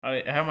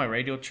I have my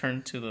radio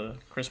turned to the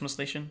Christmas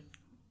station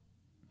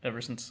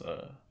ever since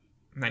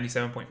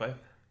 97.5.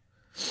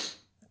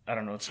 I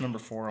don't know. It's number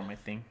 4 on my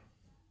thing.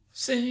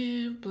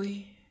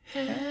 Simply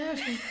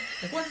having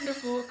a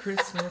wonderful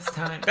Christmas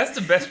time. That's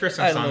the best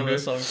Christmas song, I love dude. that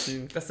song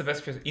too. That's the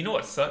best Christmas. You know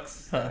what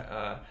sucks?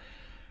 Huh.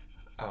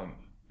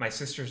 My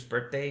sister's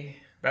birthday.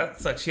 That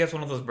sucks. She has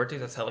one of those birthdays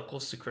that's hella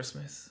close to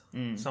Christmas.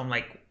 So I'm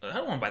like, I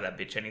don't want to buy that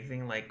bitch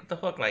anything. Like, what the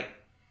fuck? Like,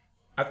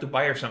 I have to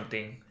buy her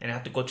something, and I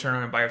have to go turn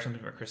around and buy her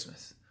something for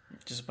Christmas.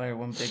 Just buy her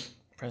one big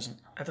present.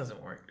 That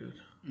doesn't work, dude.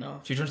 No.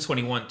 She turns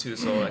 21 too,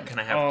 so I kind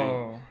of have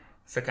to.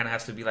 So it kind of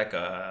has to be like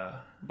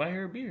a. Buy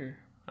her a beer.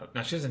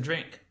 No, she doesn't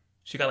drink.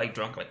 She got like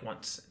drunk like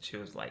once. She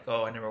was like,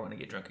 "Oh, I never want to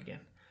get drunk again."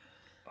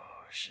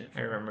 Oh shit!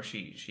 I remember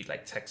she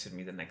like texted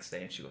me the next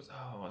day, and she goes,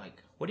 "Oh,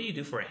 like, what do you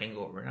do for a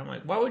hangover?" And I'm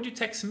like, "Why would you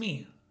text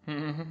me?"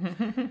 You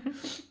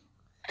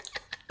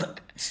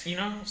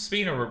know,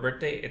 speaking of her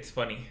birthday, it's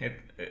funny.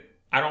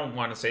 I don't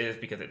want to say this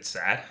because it's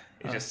sad.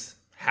 It just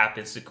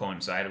happens to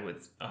coincide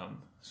with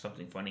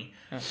something funny.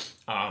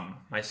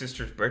 My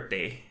sister's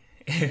birthday.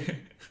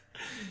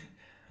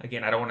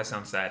 Again, I don't want to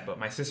sound sad, but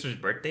my sister's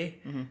birthday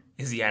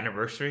is the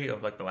anniversary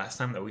of like the last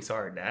time that we saw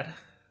her dad.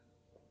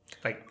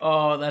 Like,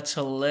 oh, that's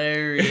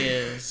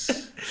hilarious.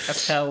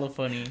 That's hella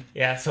funny.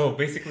 Yeah. So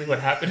basically, what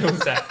happened was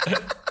that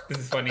this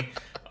is funny.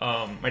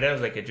 My dad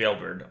was like a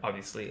jailbird,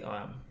 obviously.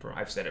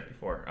 I've said it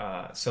before.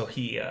 So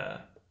he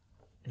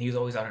was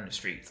always out on the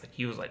streets. Like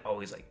he was like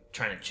always like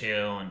trying to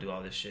chill and do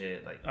all this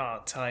shit. Like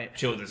tight.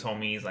 Chill with his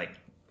homies, like,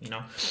 you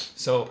know.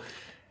 So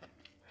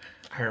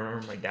I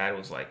remember my dad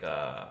was like,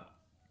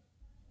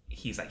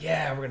 he's like,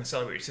 yeah, we're gonna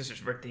celebrate your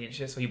sister's birthday and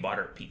shit. So he bought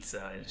her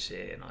pizza and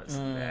shit and all this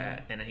and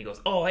that. And then he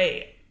goes, oh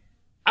hey,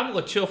 I'm gonna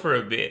go chill for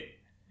a bit.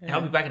 And I'll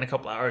be back in a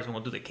couple hours and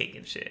we'll do the cake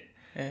and shit.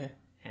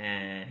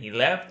 And he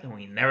left, and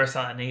we never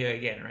saw that nigga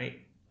again, right?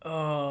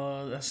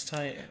 Oh, that's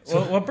tight.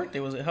 So, what birthday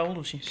was it? How old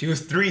was she? She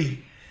was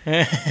 3.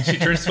 She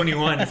turns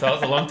 21, so that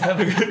was a long time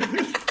ago.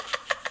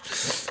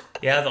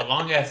 Yeah, that was a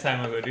long ass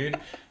time ago, dude.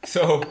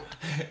 So,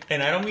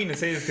 and I don't mean to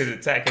say this because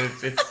it's sad,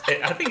 because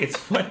I think it's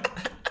fun.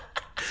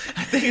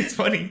 I think it's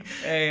funny.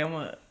 Hey, I'm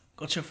gonna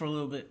go chill for a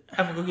little bit.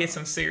 I'm gonna go get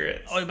some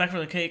cigarettes. I'll be back for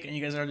the cake, and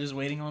you guys are just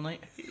waiting all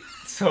night.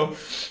 So,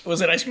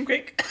 was it ice cream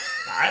cake?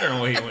 I don't know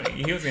what he wanted.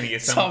 He was gonna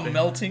get something. It's all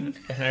melting.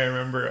 And I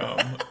remember,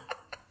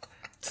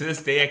 to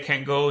this day, I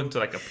can't go into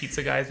like a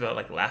Pizza Guys without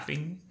like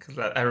laughing, because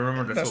I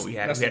remember that's what we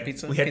had. We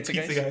had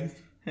pizza guys.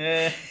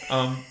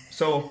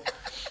 So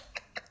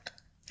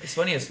it's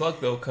funny as fuck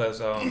though, because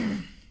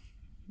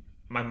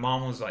my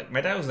mom was like,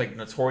 my dad was like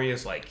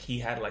notorious. Like he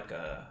had like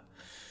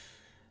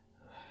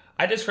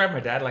I describe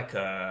my dad like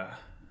a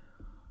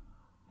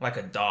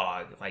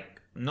dog. Like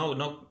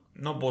no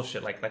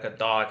bullshit. Like a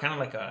dog, kind of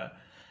like a,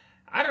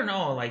 I don't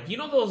know, like, you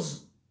know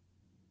those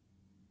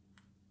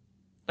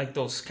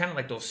kind of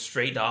like those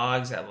stray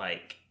dogs that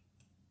like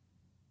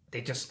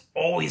they just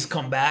always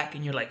come back,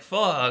 and you're like,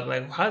 fuck,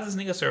 like how does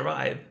this nigga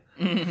survive?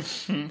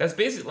 That's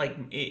basically like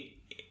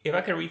if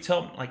I could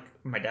retell like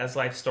my dad's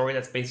life story,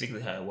 that's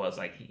basically how it was.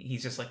 Like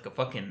he's just like a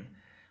fucking,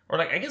 or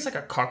like I guess like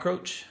a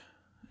cockroach.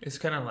 It's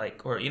kind of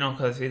like, or you know,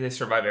 because they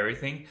survive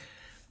everything.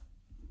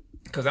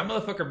 Because that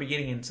motherfucker would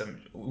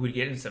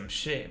get in some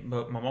shit.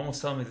 But my mom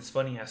was telling me this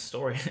funny ass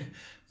story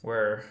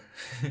where,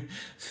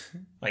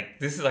 like,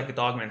 this is like a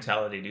dog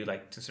mentality, dude,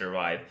 like to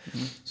survive.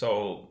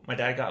 So my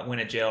dad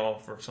went to jail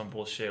for some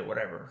bullshit,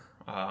 whatever.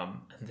 And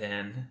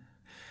then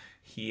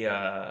he,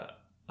 I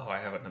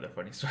have another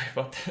funny story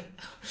about that.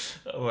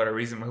 About a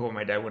reason why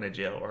my dad went to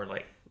jail, or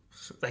like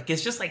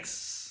it's just like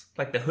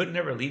the hood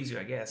never leaves you,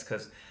 I guess.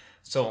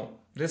 So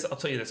I'll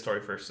tell you this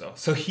story first though.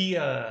 So he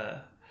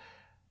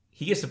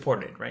gets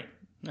deported, right?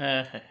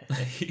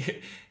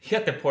 He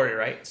got deported,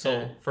 right?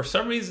 So for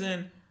some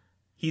reason,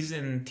 he's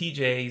in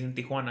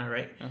Tijuana,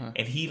 right?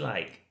 And he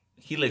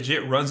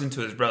legit runs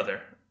into his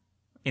brother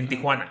in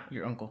Tijuana.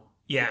 Your uncle.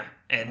 Yeah.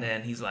 And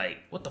then he's like,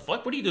 what the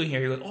fuck? What are you doing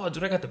here? He goes, oh,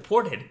 dude, I got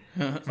deported.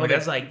 My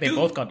dad's like, they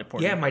both got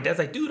deported. Yeah, my dad's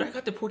like, dude, I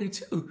got deported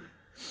too.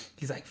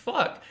 He's like,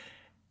 fuck.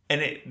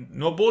 And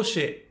no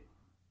bullshit,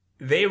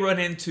 they run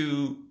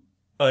into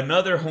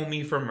another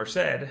homie from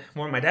Merced,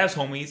 one of my dad's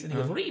homies, and he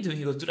goes, what are you doing?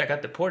 He goes, dude, I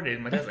got deported.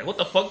 And my dad's like, what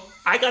the fuck?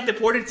 I got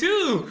deported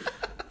too.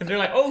 And they're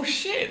like, oh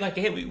shit, like,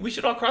 hey, we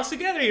should all cross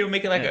together, you know,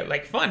 make it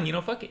like fun, you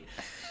know, fuck it.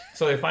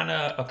 So they find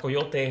a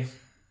coyote.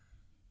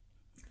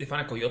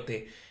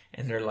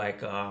 And they're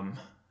like,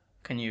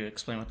 can you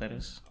explain what that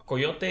is? A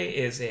coyote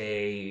is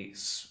a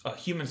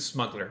human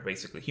smuggler,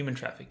 basically, human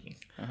trafficking.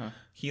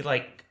 He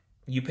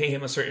you pay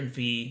him a certain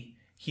fee.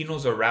 He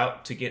knows a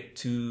route to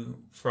get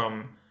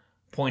from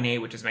point A,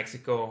 which is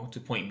Mexico, to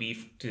point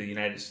B, to the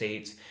United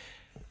States,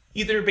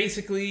 either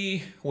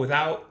basically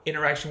without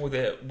interaction with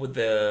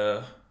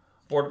the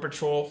border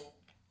patrol.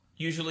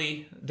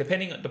 Usually,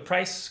 depending on the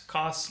price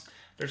cost,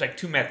 there's like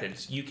 2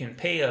 methods. You can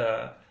pay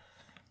a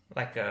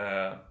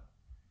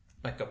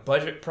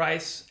budget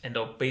price, and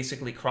they'll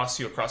basically cross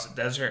you across the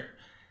desert,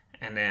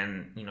 and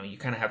then you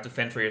kind of have to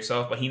fend for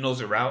yourself. But he knows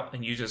the route,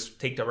 and you just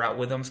take the route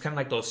with him. It's kind of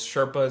like those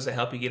Sherpas that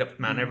help you get up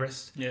Mount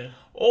Everest. Yeah.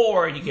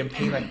 Or you can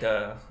pay like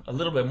a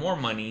little bit more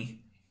money,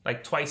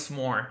 like twice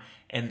more,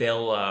 and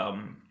they'll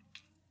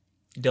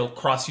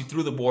cross you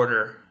through the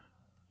border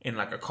in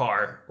like a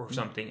car or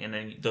something, and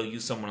then they'll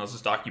use someone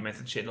else's documents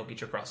and shit, and they'll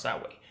get you across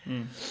that way.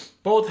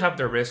 Both have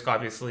their risk,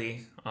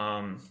 obviously.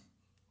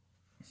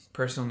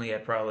 Personally,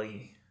 I'd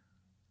probably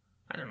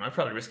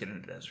risk it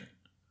in the desert.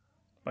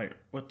 Like,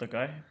 with the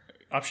guy?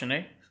 Option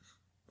A?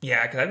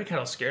 Yeah, because I'd be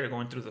kind of scared of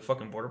going through the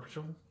fucking border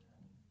patrol.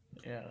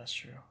 Yeah, that's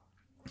true.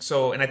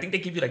 So, and I think they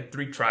give you like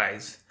 3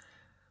 tries.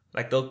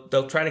 Like,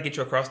 they'll try to get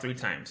you across 3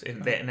 times,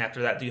 and then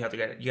after that, you got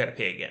to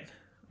pay again.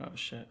 Oh,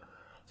 shit.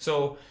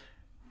 So,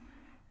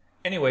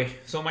 anyway,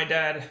 so my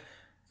dad,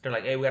 they're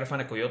like, hey, we got to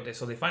find a coyote.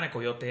 So they find a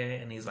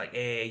coyote, and he's like,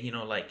 hey,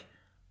 like,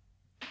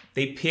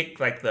 they pick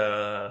like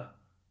the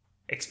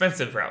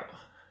expensive route.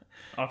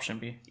 Option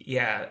B.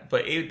 Yeah,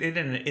 but it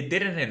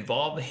didn't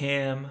involve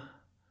him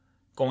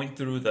going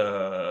through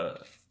the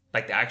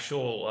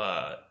actual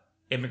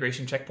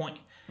immigration checkpoint.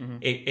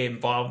 It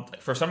involved,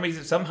 for some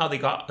reason, somehow they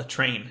got a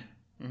train,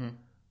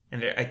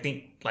 and I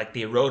think like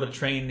they rode a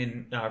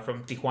train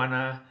from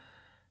Tijuana,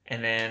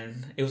 and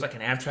then it was like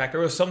an Amtrak, or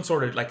it was some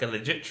sort of like a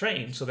legit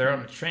train. So they're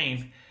on the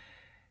train,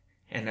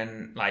 and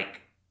then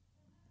like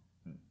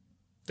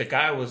the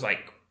guy was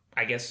like,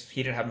 I guess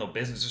he didn't have no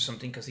business or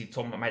something, because he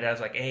told my dad's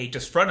like, hey,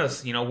 just front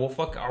us, we'll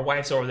fuck, our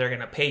wife's over there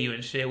gonna pay you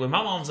and shit. When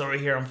my mom's over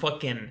here on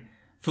fucking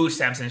food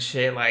stamps and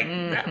shit, like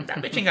that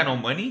bitch ain't got no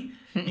money.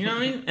 You know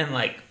what I mean? And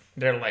like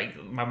they're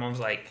like, my mom's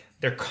like,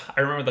 I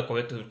remember the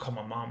coyote would call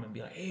my mom and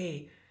be like,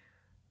 hey,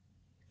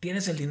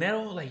 ¿tienes el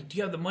dinero? Like, do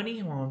you have the money?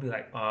 And my mom would be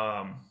like,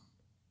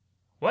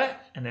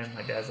 what? And then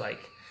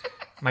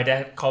my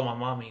dad called my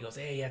mom and he goes,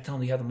 hey, yeah, tell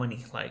him you have the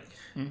money. Like,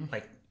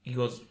 she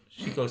goes,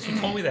 he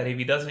told me that if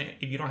you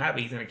don't have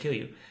it, he's gonna kill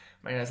you.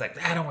 My dad's like,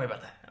 don't worry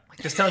about that. Like,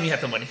 just tell him you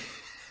have the money.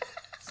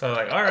 So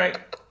like, all right.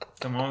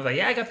 So my mom's like,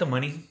 yeah, I got the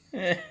money.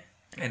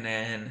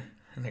 And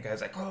the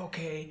guy's like, oh,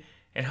 okay.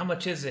 And how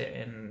much is it?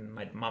 And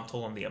my mom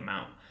told him the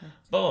amount.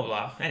 Blah, blah,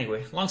 blah.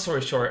 Anyway, long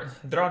story short,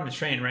 they're on the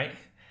train, right?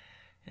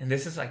 And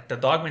this is like the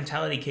dog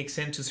mentality kicks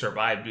in to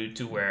survive, dude,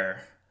 to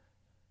where,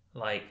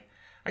 like,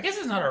 I guess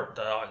it's not a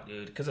dog,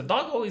 dude, because a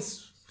dog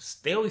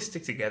they always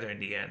stick together in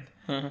the end.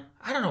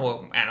 I don't know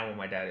what animal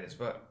my dad is,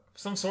 but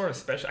some sort of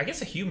special, I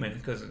guess a human,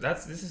 because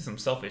this is some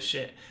selfish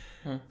shit.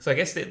 So I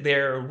guess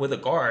they're with a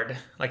guard,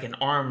 like an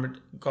armed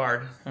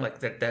guard, like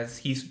that's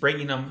he's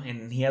bringing them,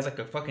 and he has like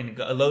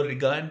a loaded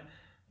gun.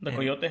 The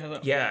coyote has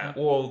a... Yeah,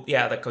 well,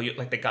 yeah, the coyote,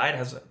 like the guide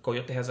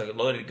coyote has a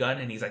loaded gun,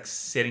 and he's like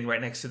sitting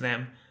right next to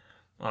them,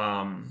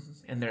 and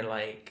they're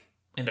like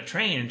in the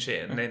train and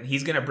shit, and then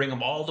he's gonna bring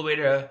them all the way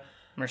to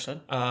Merced?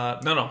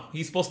 No,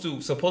 he's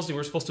supposedly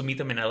we're supposed to meet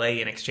them in LA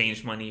and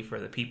exchange money for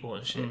the people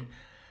and shit.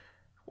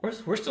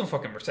 We're still in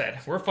fucking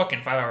Merced. We're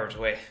fucking 5 hours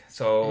away,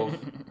 so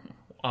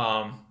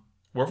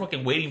we're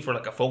fucking waiting for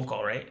like a phone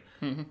call, right?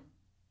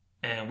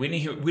 And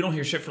we don't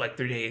hear shit for like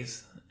 3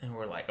 days, and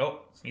we're like,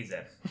 oh, he's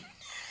dead.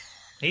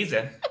 He's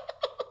dead.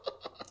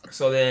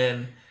 So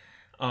then,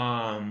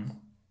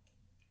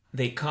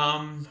 they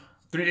come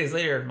 3 days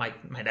later. My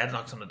dad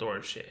knocks on the door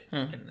and shit,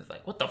 and it's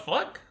like, what the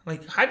fuck?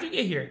 Like, how'd you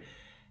get here?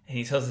 And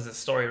he tells us a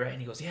story, right?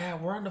 And he goes, yeah,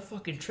 we're on the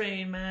fucking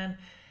train, man.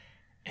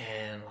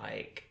 And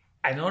like,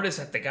 I noticed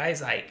that the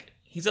guy's like,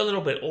 he's a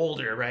little bit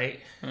older, right?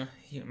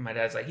 My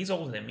dad's like, he's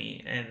older than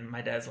me, and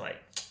my dad's like,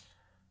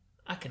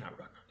 I cannot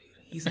run him,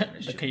 dude. He's not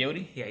gonna shoot the coyote?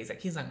 me. Yeah, he's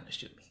like, he's not gonna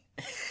shoot me.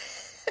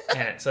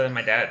 And so then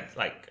my dad,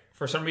 like,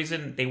 for some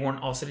reason, they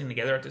weren't all sitting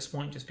together at this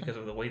point just because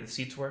of the way the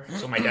seats were.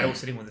 So my dad was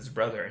sitting with his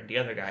brother and the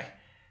other guy.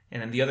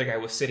 And then the other guy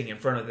was sitting in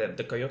front of them.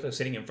 The coyote was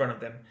sitting in front of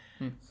them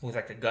with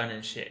like a gun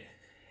and shit.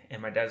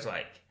 And my dad's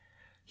like,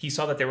 he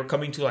saw that they were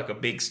coming to like a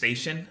big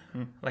station,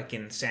 like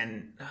in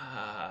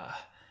I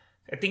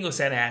think it was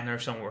Santa Ana or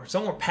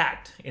somewhere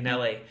packed in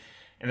LA.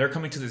 And they're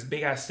coming to this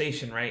big ass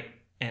station, right?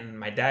 And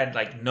my dad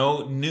like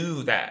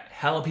knew that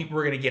hella people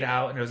were going to get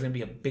out and there was going to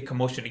be a big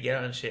commotion to get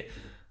out and shit.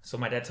 So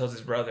my dad tells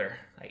his brother,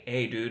 like,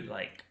 hey, dude,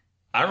 like,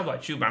 I don't know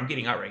about you, but I'm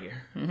getting out right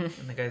here. And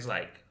the guy's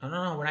like, oh,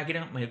 no, we're not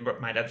getting out.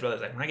 My dad's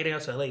brother's like, we're not getting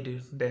out to LA,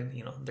 dude. Then,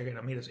 they're going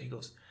to meet us. He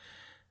goes,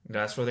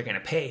 that's where they're going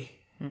to pay.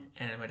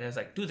 And my dad's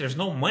like, dude, there's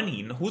no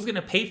money. Who's going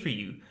to pay for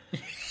you?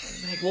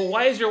 I'm like, well,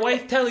 why is your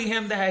wife telling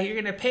him that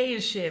you're going to pay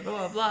and shit,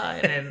 blah, blah, blah.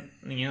 And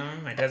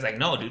then, my dad's like,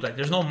 no, dude, like,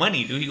 there's no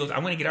money, dude. He goes,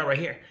 I'm going to get out right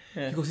here.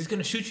 Yeah. He goes, he's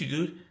going to shoot you,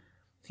 dude.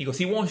 He goes,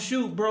 he won't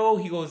shoot, bro.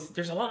 He goes,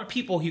 there's a lot of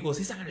people. He goes,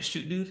 he's not going to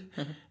shoot, dude.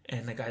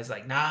 And the guy's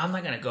like, nah, I'm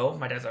not going to go.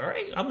 My dad's like, all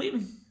right, I'm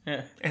leaving.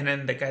 Yeah. And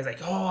then the guy's like,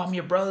 oh, I'm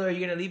your brother. Are you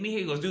going to leave me?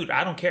 He goes, dude,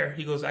 I don't care.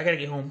 He goes, I got to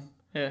get home.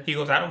 Yeah. He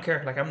goes, I don't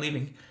care. Like, I'm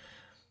leaving.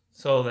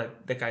 So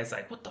the guy's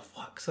like, what the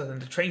fuck? So then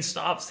the train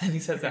stops and he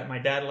says that my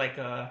dad, like,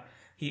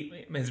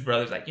 his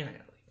brother's like, you're not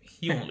going to leave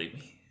me. You won't leave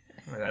me.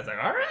 My dad's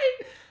like, all right.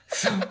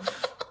 So,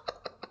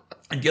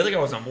 and the other guy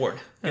was on board.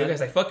 The other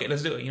guy's like, fuck it,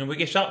 let's do it. We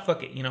get shot,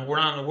 fuck it. We're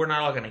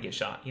not all going to get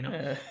shot,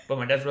 But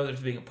my dad's brother's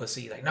being a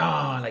pussy. Like,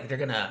 no, like, they're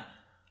going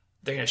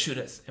to shoot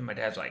us. And my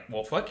dad's like,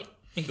 well, fuck it.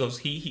 He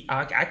goes,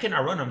 I can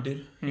outrun him,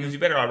 dude. He goes, you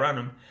better outrun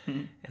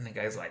him. And the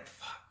guy's like,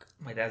 fuck.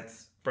 My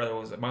dad's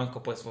brother my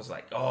uncle was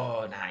like,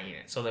 oh, nah,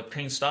 yeah. So the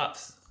train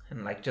stops.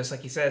 And like, just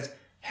like he says,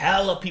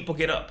 hella people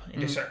get up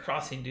and they start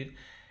crossing, dude.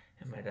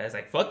 And my dad's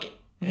like, fuck it.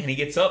 And he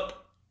gets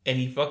up and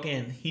he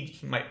fucking,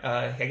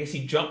 I guess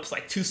he jumps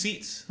like 2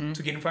 seats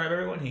to get in front of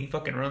everyone. And he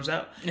fucking runs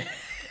out.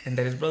 And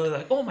then his brother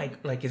like, oh my,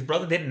 like his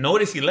brother didn't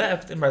notice he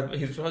left. And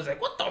his brother's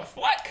like, what the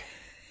fuck?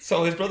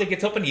 So his brother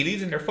gets up and he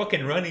leaves and they're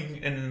fucking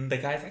running. And the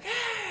guy's like,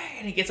 ah,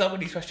 and he gets up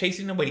and he starts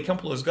chasing them, but he can't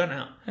pull his gun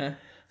out. Huh.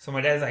 So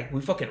my dad's like,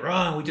 we fucking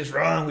run. We just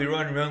run. We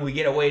run. We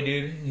get away,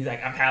 dude. And he's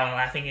like, I'm hella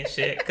laughing and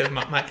shit. Because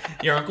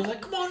your uncle's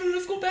like, come on, dude,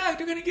 let's go back.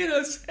 They're going to get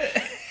us.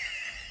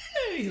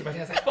 My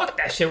dad's like, fuck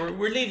that shit.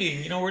 We're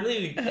leaving. We're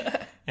leaving.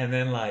 And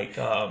then like,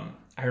 I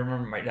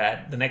remember my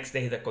dad, the next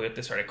day the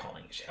coyote started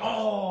calling and shit.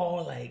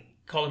 Oh, like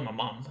calling my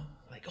mom.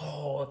 Like,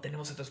 oh,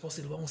 tenemos a tu esposo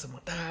y lo vamos a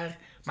matar.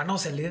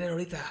 Manos el líder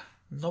ahorita.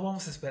 No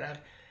vamos a esperar.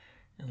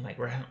 And like,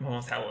 my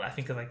mom's hella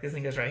laughing because like, this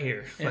nigga's right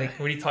here. Like,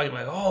 what are you talking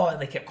about? Oh, and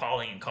they kept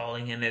calling.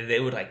 And then they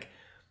would like,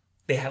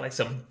 they had like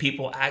some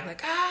people act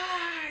like,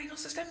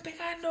 nos están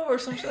pegando or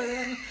something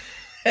like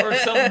that.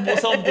 Or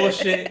some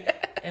bullshit.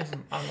 And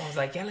my mom's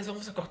like, ya les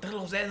vamos a cortar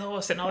los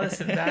dedos and all this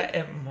and that.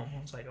 And my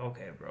mom's like,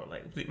 okay, bro.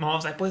 Like, my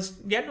mom's like, pues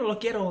ya no lo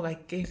quiero.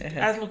 Like,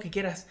 haz lo que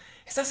quieras.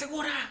 ¿Estás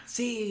segura?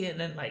 Sí. And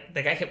then like,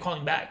 the guy kept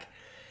calling back.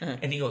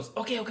 And he goes,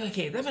 okay,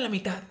 dame la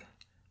mitad.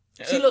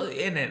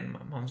 And then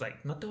my mom's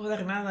like, no te voy a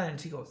dar nada. And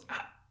she goes,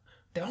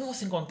 te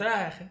vamos a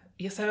encontrar.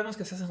 Ya sabemos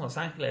que estás en Los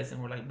Angeles.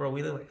 And we're like, bro,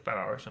 we live like 5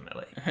 hours from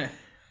LA.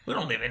 We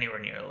don't live anywhere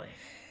near LA.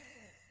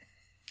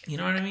 You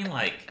know what I mean?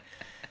 Like,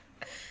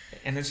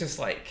 and it's just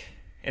like,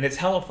 and it's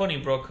hella funny,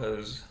 bro,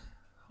 because,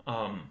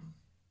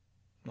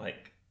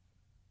 like,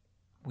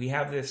 we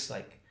have this,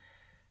 like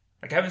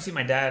I haven't seen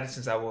my dad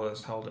since I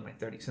was, how old am I,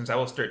 30? Since I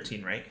was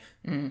 13, right?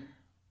 Mm-hmm.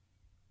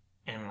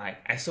 And, like,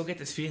 I still get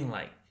this feeling,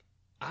 like,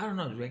 I don't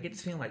know, dude, I get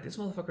this feeling like this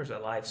motherfucker's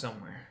alive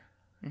somewhere.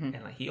 Mm-hmm.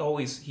 And, like, he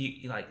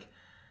like,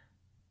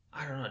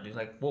 I don't know, dude,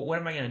 like, what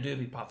am I going to do if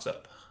he pops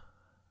up?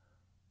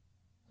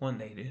 One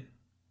day, dude.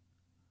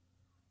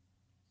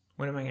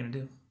 What am I going to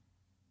do?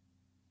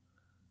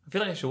 I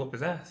feel like I should whoop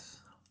his ass.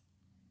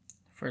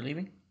 For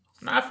leaving?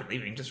 Not for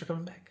leaving, just for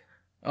coming back.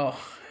 Oh.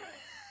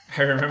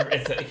 I remember,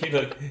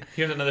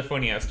 here's another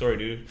funny ass story,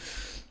 dude.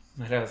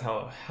 That was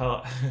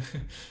how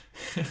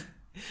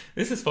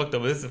this is fucked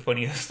up, but this is the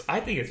funniest. I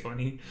think it's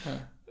funny. Huh.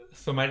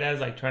 So my dad's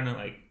like trying to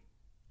like,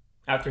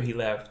 after he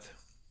left,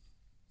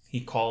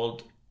 he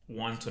called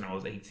once when I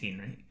was 18,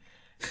 right?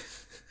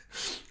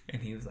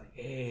 And he was like,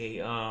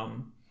 hey,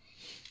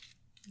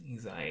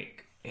 he's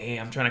like, hey,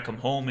 I'm trying to come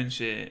home and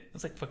shit. It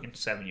was like fucking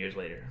 7 years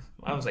later.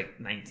 I was like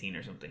 19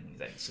 or something. He's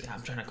like,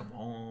 I'm trying to come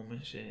home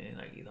and shit.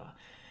 Like, he's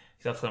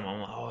telling my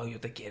mom, oh, yo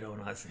te quiero.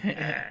 And I was like,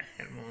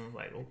 and mom was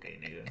like, okay,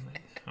 nigga.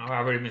 Like,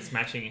 I've already been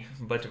smashing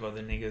a bunch of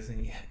other niggas.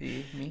 And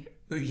me?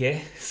 Yeah.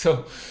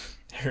 So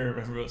I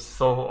remember it was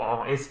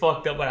so, it's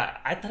fucked up,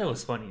 but I thought it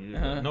was funny, dude.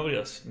 Uh-huh. Nobody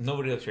else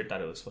sure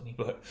thought it was funny,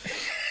 but.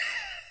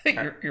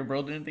 Your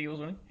bro didn't think it was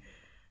funny?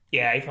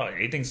 Yeah,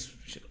 he thinks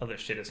other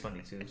shit is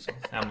funny too.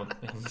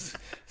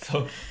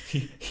 So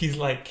he's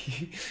like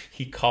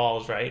he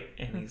calls, right,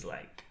 and he's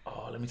like,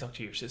 oh, let me talk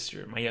to your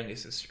sister, my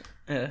youngest sister,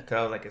 because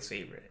I was like his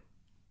favorite,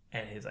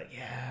 and he's like,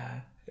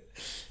 yeah,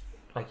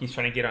 like he's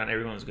trying to get on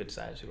everyone's good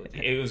side. So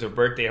it was her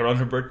birthday, around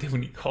her birthday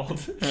when he called.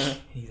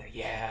 He's like,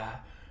 yeah,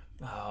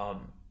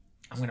 I'm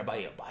gonna buy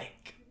you a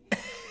bike,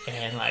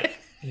 and like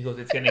he goes,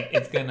 it's gonna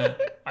get there,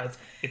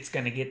 it's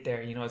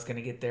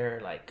gonna get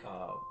there like.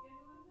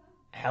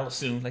 Hella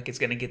soon, like it's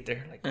gonna get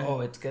there, like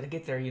it's gonna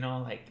get there,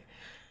 like.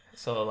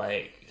 So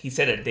like he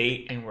set a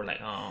date and we're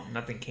like, oh,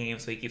 nothing came,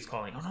 so he keeps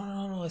calling.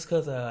 Oh no, it's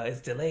because it's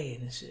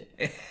delayed and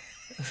shit.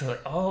 So like,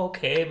 oh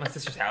okay, my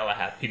sister's hella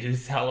happy, dude.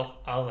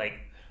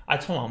 I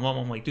told my mom,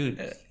 I'm like,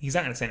 dude, he's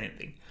not gonna say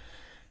anything.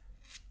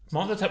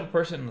 Mom's the type of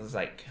person that's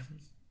like,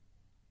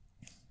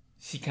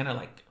 she kind of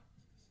like,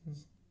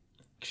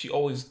 she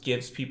always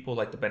gives people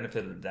like the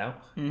benefit of the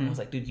doubt. And I was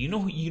like, dude, you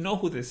know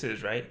who this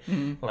is, right?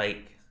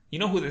 Like. You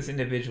know who this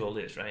individual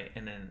is, right?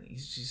 And then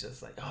she's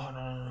just like, oh,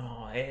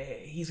 no,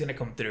 hey, he's going to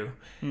come through.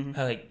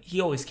 Like, he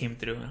always came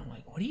through. And I'm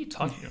like, what are you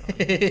talking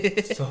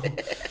about? so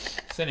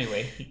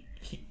anyway,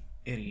 he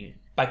idiot.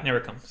 Bike never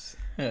comes.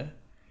 Huh.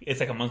 It's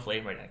like a month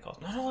later, my dad calls,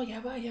 no,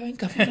 ya ven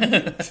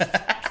camino.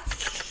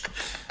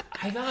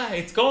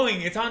 It's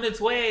going. It's on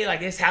its way. Like,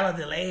 there's hella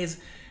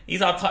delays.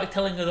 He's all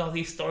telling us all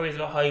these stories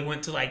about how he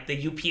went to, like,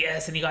 the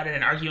UPS and he got in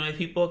an argument with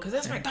people because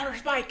that's my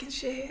daughter's bike and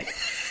shit.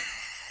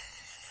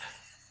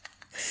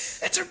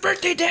 It's her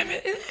birthday, damn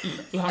it.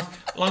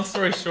 Long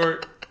story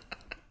short,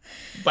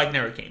 bike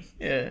never came.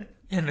 Yeah.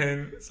 And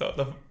then,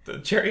 so the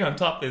cherry on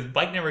top is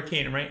bike never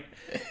came, right?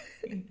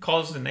 He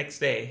calls the next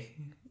day,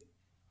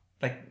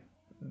 like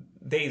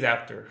days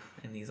after,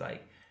 and he's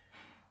like,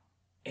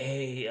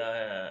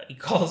 hey, he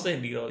calls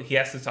in, he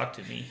has to talk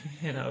to me.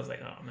 And I was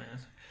like, oh, man.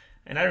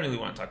 And I didn't really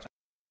want to talk to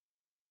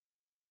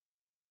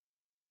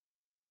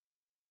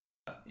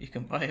him. You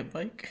can buy a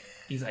bike?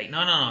 He's like,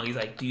 no. He's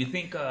like, do you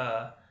think...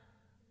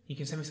 you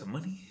can send me some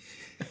money?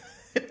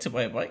 To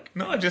buy a bike?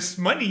 No, just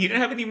money. He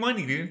didn't have any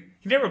money, dude.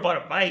 He never bought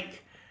a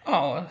bike.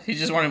 Oh, he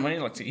just wanted money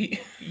like to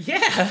eat.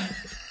 Yeah.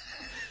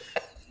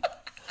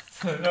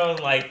 So then I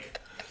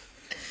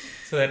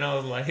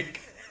was like,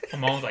 my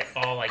mom was like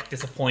all like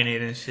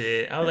disappointed and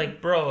shit. I was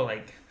like, bro,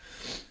 like,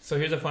 so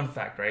here's a fun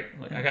fact, right?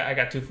 Like, I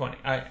got two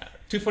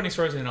funny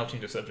stories, and then I'll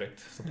change the subject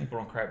so people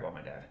don't cry about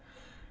my dad.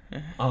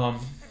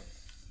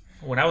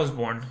 When I was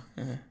born,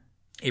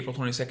 April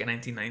 22nd,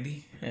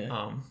 1990,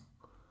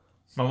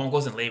 my mom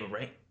goes in labor,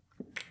 right?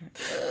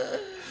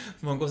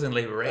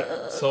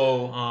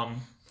 So,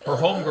 her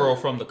homegirl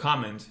from the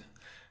Commons,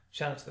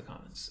 shout out to the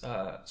Commons.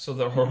 Her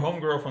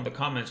homegirl from the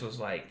Commons was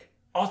like,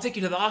 I'll take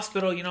you to the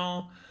hospital, you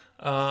know,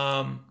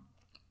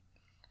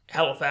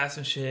 hella fast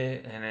and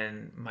shit. And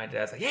then my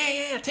dad's like,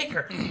 yeah, take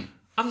her.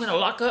 I'm going to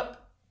lock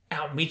up.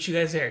 I'll meet you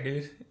guys there,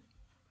 dude.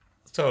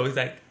 So he's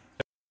like,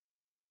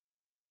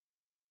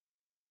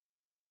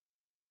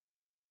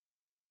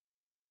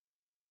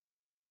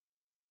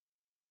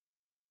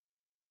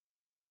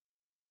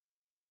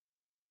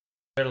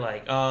 they're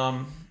like,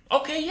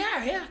 okay,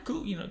 yeah,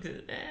 cool. You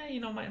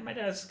know, my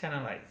dad's kind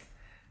of like,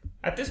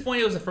 at this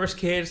point, it was the first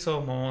kid, so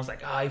my mom was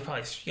like,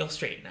 he'll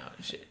straighten out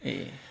and shit.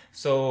 Yeah.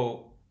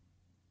 So,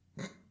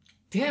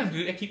 damn,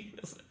 dude,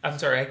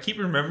 I keep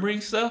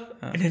remembering stuff,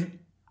 and then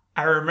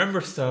I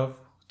remember stuff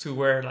to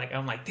where, like,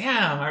 I'm like,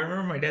 damn, I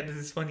remember my dad did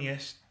this funny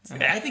ass.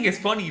 I think it's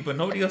funny, but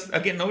nobody else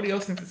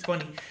thinks it's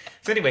funny.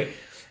 So anyway,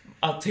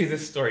 I'll tell you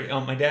this story.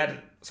 My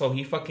dad, so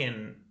he's like,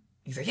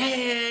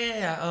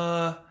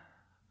 yeah.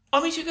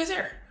 I'll meet you guys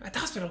there at the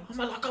hospital. I'm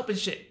gonna lock up and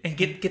shit and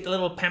get the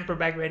little pamper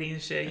bag ready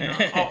and shit. You know?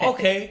 Oh,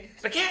 okay.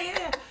 It's like,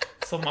 yeah.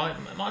 So my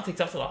mom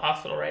takes off to the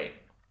hospital, right?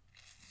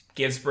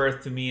 Gives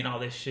birth to me and all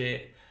this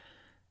shit.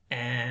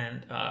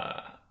 And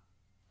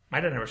my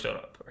dad never showed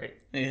up, right?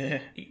 Yeah.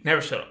 He never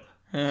showed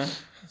up.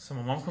 So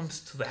my mom comes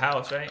to the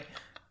house, right?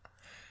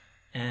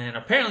 And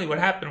apparently what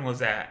happened was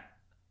that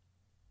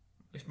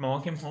if my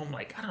mom came home,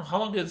 like, I don't know, how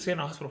long did it stay in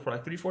the hospital for?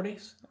 Like 3-4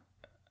 days?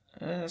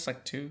 It's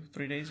like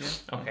 2-3 days,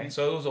 yeah. Okay,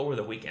 so it was over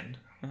the weekend.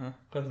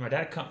 Because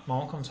my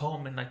mom comes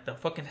home and like the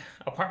fucking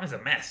apartment's a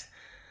mess.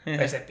 Yeah.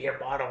 There's like beer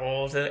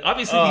bottles.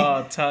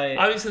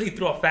 Obviously he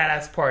threw a fat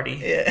ass party.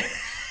 Yeah.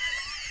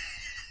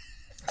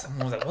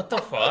 Someone was like, "What the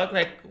fuck?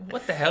 Like,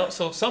 what the hell?"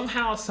 So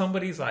somehow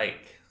somebody's like,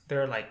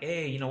 they're like,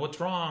 "Hey, you know what's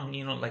wrong?"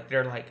 You know, like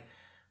they're like,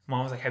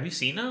 mom was like, "Have you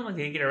seen him? Like,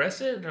 did he get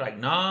arrested?" They're like,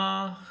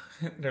 "Nah."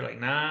 They're like,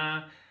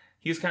 "Nah."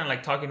 He was kind of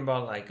like talking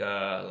about like,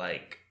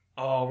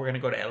 oh, we're gonna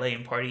go to LA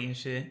and party and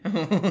shit.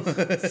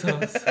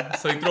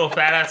 so he threw a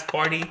fat ass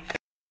party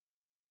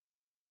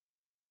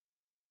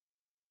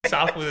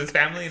south with his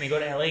family, and they go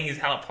to LA and he's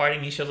hella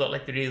partying. He shows up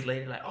like 3 days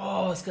later, like,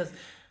 oh, it's because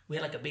we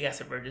had like a big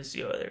ass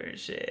emergency over there and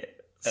shit.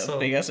 A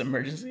big ass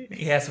emergency?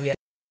 Yeah, so we had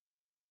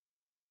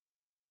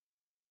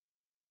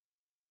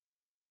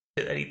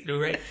that he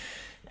threw, right?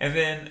 And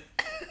then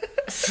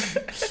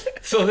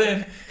so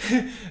then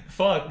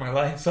fuck my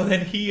life. So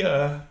then he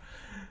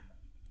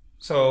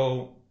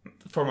so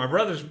for my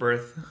brother's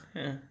birth,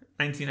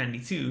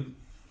 1992,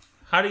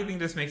 how do you think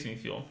this makes me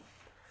feel?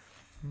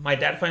 My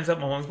dad finds out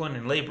my mom's going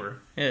in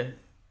labor. Yeah.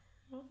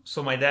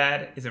 So my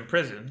dad is in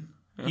prison.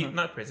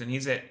 Not prison,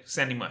 he's at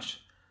Sandy Mush.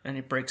 And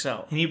he breaks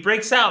out.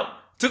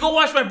 To go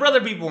watch my brother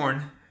be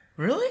born.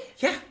 Really?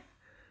 Yeah.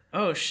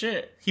 Oh,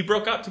 shit. He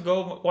broke out to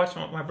go watch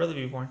my brother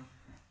be born.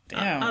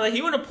 Damn. Like,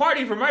 he went to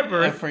party for my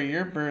birth. And for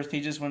your birth, he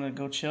just wanted to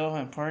go chill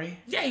and party?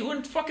 Yeah, he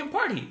went to fucking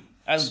party.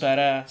 That's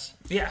badass.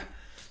 Yeah.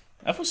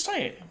 That was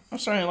tight. I'm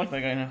starting to like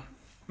that guy now.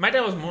 My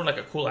dad was more like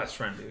a cool-ass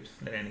friend, dude,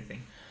 than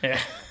anything. Yeah.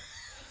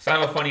 So I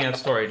have a funny-ass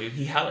story, dude.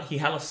 He hella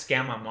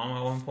scammed my mom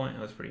at one point. It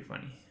was pretty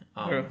funny.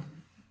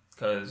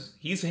 Because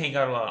he used to hang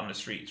out a lot on the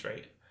streets,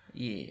 right?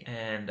 Yeah.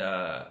 And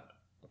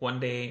one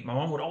day, my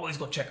mom would always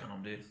go check on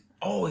him, dude.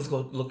 Always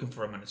go looking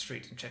for him in the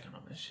streets and checking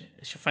on him and shit.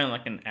 She'll find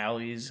like in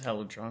alleys,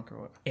 hella drunk or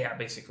what? Yeah,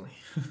 basically.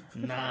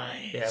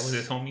 Nice. Yeah, with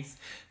his homies.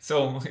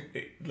 So,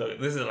 look,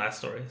 this is the last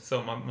story.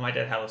 So my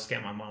dad hella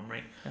scammed my mom,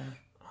 right?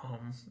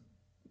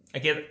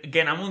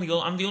 Again, I'm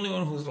the only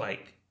one who's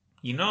like,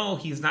 you know,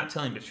 he's not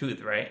telling the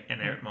truth, right?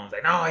 And mom's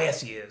like, no,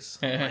 yes, he is.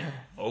 I'm like,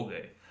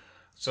 okay.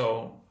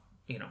 So,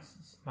 you know,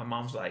 my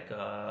mom's like,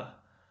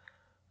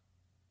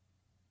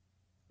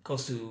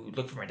 goes to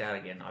look for my dad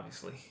again,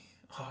 obviously.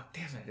 Oh,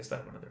 damn it, I just thought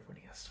of another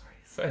funny ass story.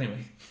 So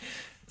anyway,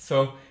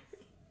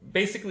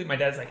 basically my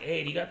dad's like,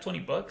 hey, do you got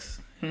 $20?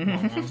 My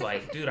mom's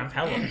like, dude, I'm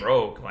hella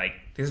broke. Like,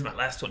 this is my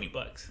last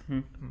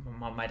 $20.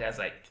 My dad's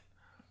like,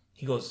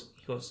 he goes,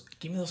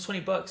 give me those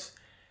 $20.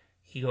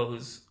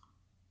 He's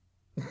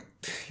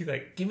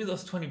like, give me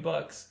those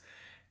 $20.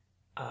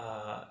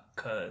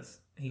 Cause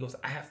he goes,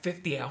 I have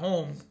 50 at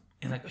home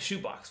in like a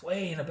shoebox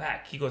way in the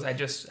back. He goes, I need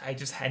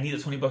the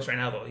 $20 right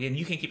now though, and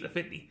you can keep the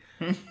 50.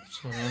 So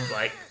my mom's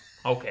like,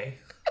 okay.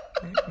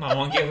 My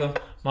mom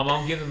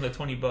gives him the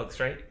 $20,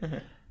 right?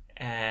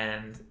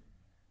 And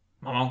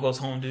my mom goes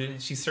home, dude,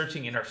 and she's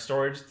searching in our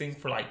storage thing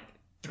for like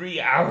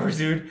 3 hours,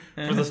 dude,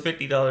 for those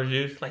 $50,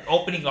 dude. Like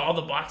opening all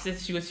the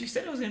boxes. She goes, you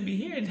said it was gonna be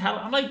here, and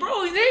I'm like,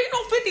 bro, there ain't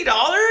no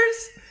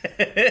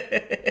 $50.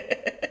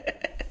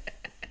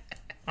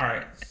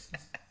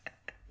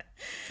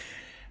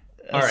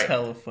 All right.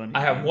 hella funny.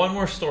 I have one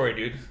more story,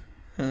 dude.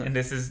 And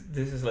this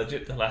is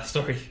legit the last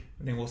story.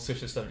 And then we'll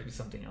switch the subject to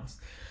something else.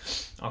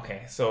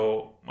 Okay,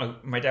 so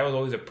my dad was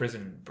always a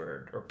prison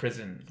bird or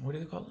prison. What do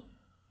they call it?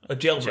 A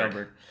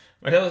jailbird.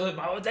 My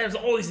dad was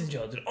always in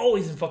jail, dude.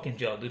 Always in fucking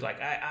jail, dude.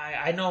 Like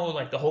I know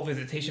like the whole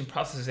visitation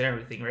process and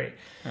everything, right?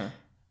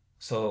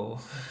 So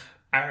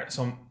I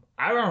don't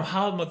know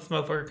how this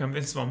motherfucker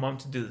convinced my mom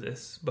to do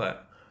this,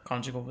 but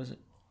conjugal visit.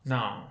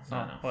 No.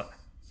 What?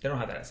 They don't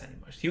have that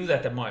at Mush. He was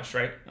at the Mush,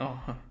 right? Oh.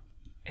 Huh.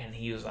 And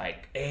he was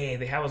like, "Hey,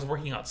 they have us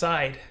working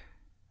outside.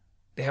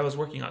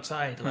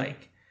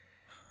 Like."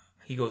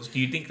 He goes, "Do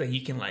you think that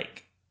you can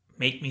like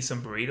make me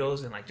some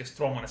burritos and like just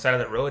throw them on the side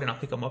of the road and I'll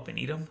pick them up and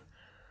eat them?"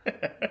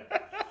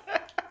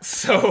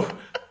 So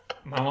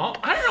my mom,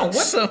 I don't know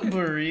what some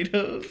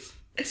burritos.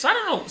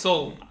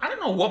 So I don't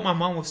know what my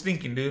mom was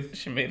thinking, dude.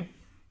 She made them.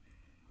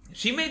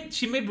 She made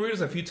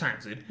burritos a few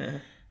times, dude.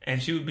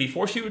 And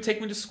before she would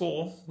take me to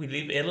school, we'd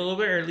leave it a little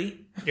bit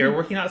early. They were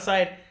working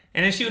outside,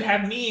 and then she would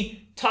have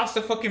me toss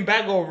the fucking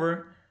bag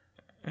over.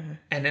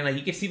 And then like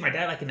you could see my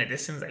dad like in the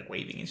distance like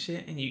waving and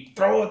shit, and you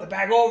throw the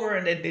bag over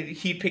and then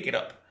he'd pick it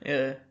up.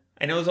 Yeah.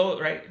 And it was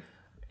all right.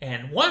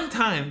 And one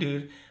time,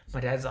 dude, my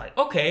dad's like,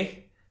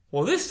 "Okay,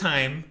 well this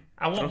time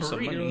I want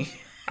burritos.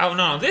 Oh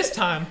no, this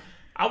time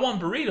I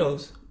want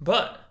burritos,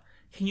 but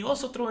can you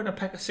also throw in a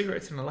pack of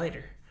cigarettes and a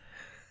lighter?"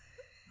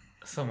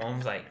 So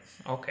mom's like,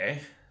 "Okay."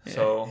 Yeah.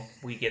 So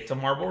we get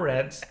some Marlboro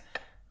Reds,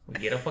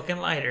 we get a fucking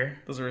lighter.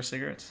 Those are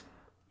cigarettes.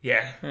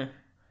 Yeah.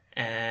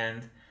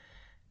 And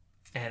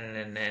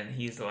then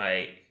he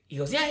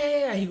goes,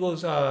 yeah. He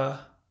goes,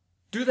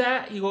 do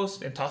that. He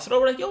goes, and toss it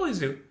over like you always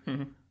do.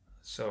 Mm-hmm.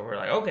 So we're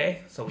like,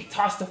 okay. So we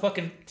toss the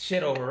fucking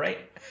shit over, right?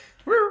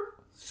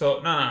 So,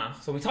 no.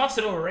 So we toss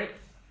it over, right?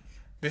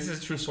 This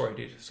is a true story,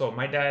 dude. So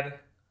my dad,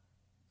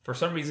 for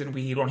some reason,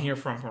 we don't hear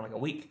from him for like a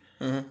week.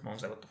 Mm-hmm.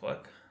 Mom's like, what the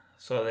fuck?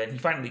 So then he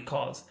finally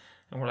calls.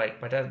 And we're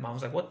like,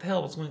 mom's like, what the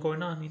hell? What's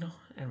going on, you know?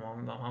 And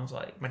mom's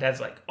like, my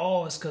dad's like,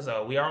 oh, it's because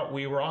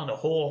we were on the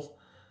hole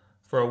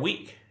for a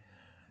week.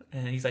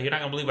 And he's like, you're not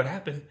going to believe what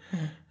happened.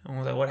 And I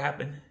was like, what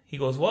happened? He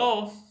goes,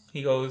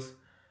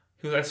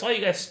 I saw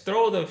you guys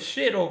throw the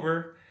shit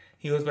over.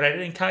 He goes, but I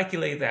didn't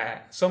calculate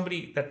that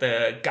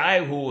the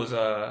guy who was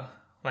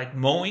like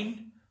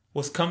mowing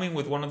was coming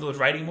with one of those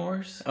riding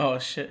mowers. Oh,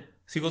 shit.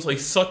 So he goes, so he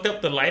sucked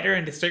up the lighter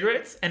and the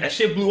cigarettes, and that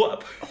shit blew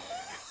up.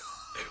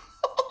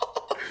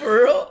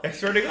 For real? I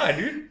swear to God,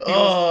 dude. He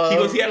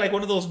goes, he had like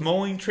one of those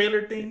mowing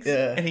trailer things.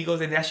 Yeah. And he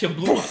goes, and that shit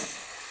blew up.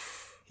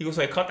 He goes,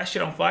 so I caught that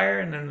shit on fire,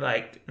 and then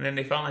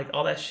they found like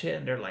all that shit,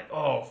 and they're like,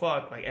 oh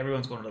fuck, like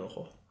everyone's going to the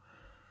hole.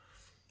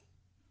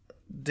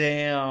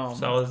 Damn.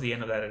 So that was the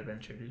end of that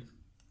adventure, dude.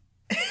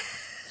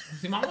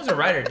 See, my mom's a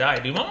ride or die,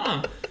 dude.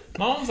 My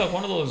mom's like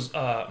one of those.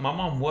 My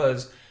mom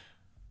was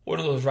one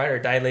of those ride or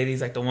die ladies,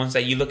 like the ones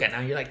that you look at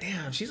now, you're like,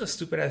 damn, she's a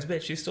stupid ass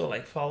bitch. She's still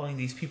like following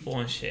these people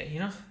and shit, you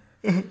know.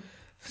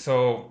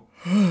 So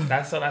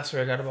that's the last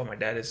story I got about my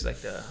dad. Is like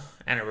the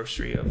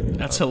anniversary of.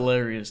 That's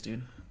hilarious,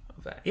 dude.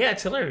 Of that. Yeah,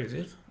 it's hilarious,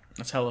 dude.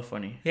 That's hella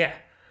funny. Yeah.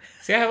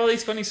 See, I have all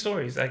these funny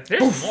stories. Like,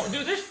 there's more,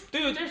 dude.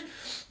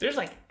 There's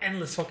like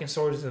endless fucking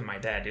stories with my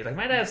dad, dude. Like,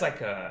 my dad's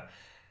like, oh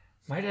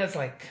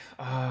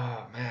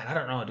man, I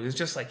don't know, dude. It's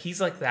just like he's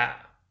just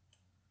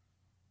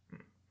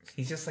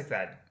like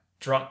that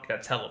drunk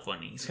that's hella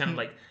funny. He's kind of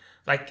like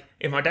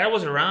if my dad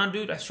was around,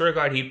 dude, I swear to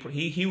God,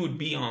 he would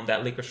be on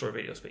that liquor store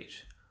videos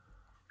page.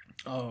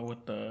 Oh,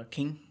 with the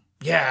King?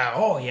 Yeah.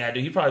 Oh, yeah,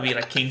 dude. He'd probably be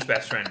like King's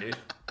best friend, dude.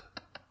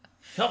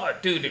 Oh,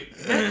 dude.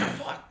 Man,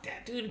 fuck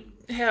that, dude.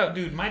 Hell,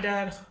 dude, my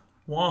dad,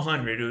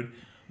 100, dude,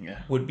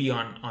 would be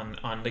on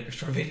liquor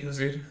store videos,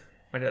 dude.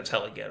 My dad's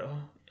hella ghetto.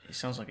 He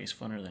sounds like he's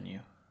funner than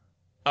you.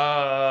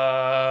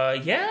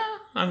 Yeah.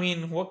 I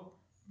mean, what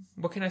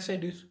can I say,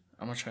 dude?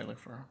 I'm gonna try to look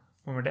for him.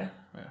 With my dad?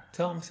 Yeah.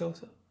 Tell him, say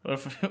what's up.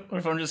 What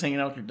if I'm just hanging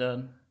out with your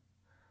dad?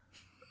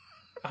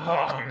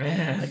 Oh,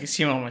 man. I can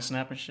see him on my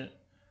Snap and shit.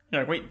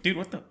 You're like, wait, dude,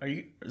 is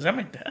that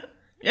my dad?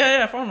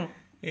 Yeah, I found him.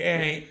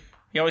 Yeah.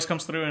 He always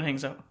comes through and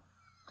hangs out.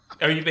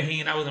 Oh, you've been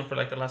hanging out with him for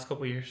like the last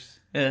couple of years?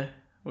 Yeah.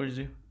 What did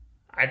you do?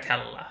 I'd tell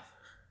a laugh.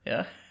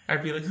 Yeah?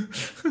 I'd be like...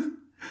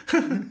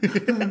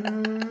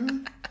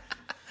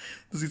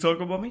 Does he talk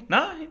about me?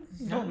 Nah, he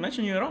don't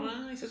mention you at all.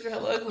 Nah, he says you're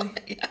hella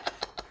ugly.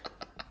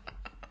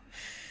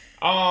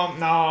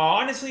 No,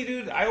 honestly,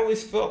 dude, I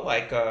always felt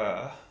like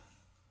my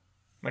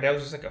dad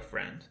was just like a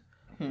friend.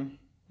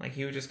 Like,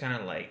 he was just kind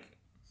of like...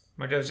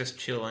 My dad was just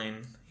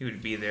chilling. He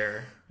would be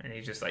there, and he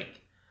just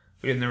like...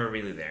 We were never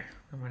really there.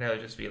 And my dad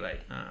would just be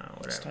like,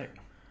 whatever.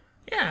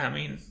 Yeah, I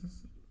mean...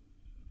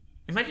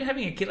 Imagine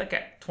having a kid like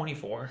at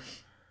 24.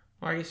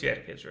 Well, I guess you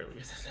had kids earlier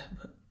than that,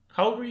 but...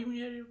 How old were you when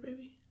you had your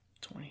baby?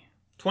 20.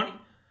 20?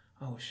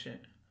 Oh,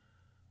 shit.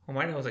 Well,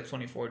 my dad was like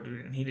 24,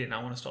 dude, and he did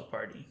not want to stop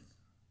partying.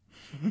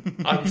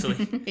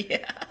 Obviously.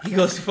 Yeah. He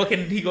goes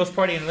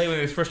partying late when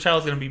his first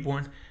child's gonna be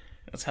born.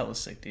 That's hella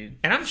sick, dude.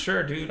 And I'm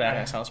sure, dude. Fat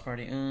ass house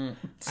party. I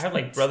have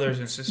like brothers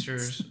and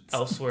sisters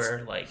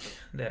elsewhere, like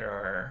that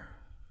are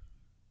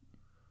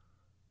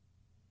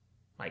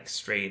like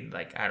strayed,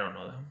 like I don't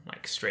know them,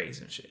 like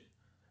strays and shit.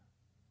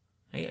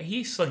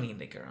 He's slinging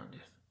dick around,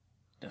 dude.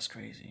 That's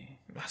crazy.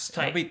 That's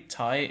tight. That'd be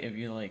tight if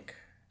you like,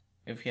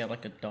 if he had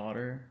like a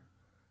daughter,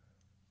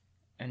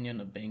 and you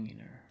end up banging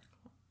her.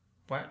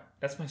 What?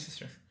 That's my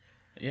sister.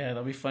 Yeah,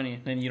 that'd be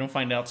funny. Then you don't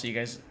find out, so you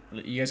guys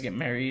get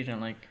married and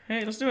like,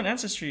 hey, let's do an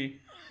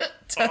ancestry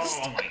test.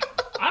 Oh my!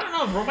 I don't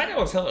know, bro. My dad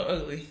was hella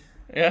ugly.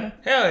 Yeah.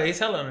 Hell, he's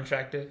hella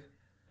unattractive.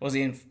 Was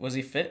he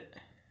fit?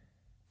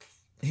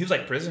 He was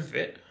like prison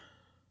fit.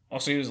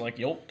 Also, he was like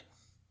yoked.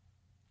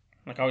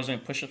 Like always doing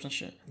push-ups and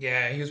shit.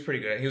 Yeah, he was pretty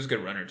good. He was a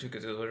good runner too,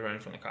 because he was always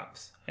running from the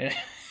cops. Yeah.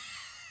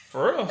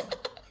 For real.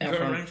 He was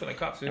from, running from the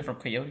cops, dude. And from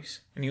coyotes.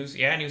 And he was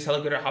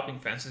hella good at hopping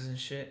fences and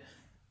shit.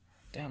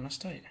 Damn, that's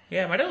tight.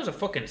 Yeah, my dad was a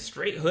fucking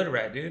straight hood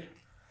rat, dude.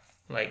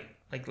 Like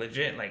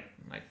legit, like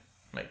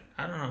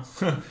I don't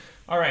know.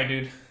 All right,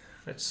 dude.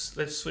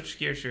 Let's switch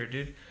gears here,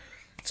 dude.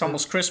 It's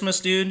almost Christmas,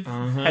 dude.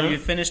 Uh-huh. Have you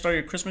finished all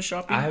your Christmas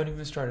shopping? I haven't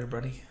even started,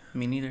 buddy.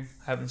 Me neither.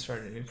 I haven't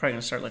started, dude. Probably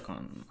gonna start like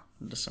on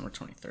December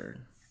 23rd.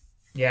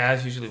 Yeah,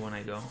 that's usually when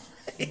I go.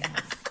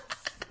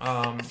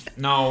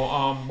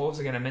 What was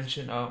I gonna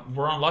mention?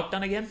 We're on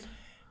lockdown again,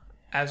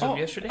 as of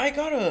yesterday. I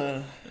got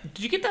Did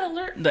you get that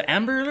alert? the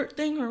Amber Alert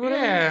thing or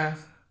whatever. Yeah.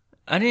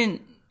 I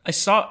didn't. I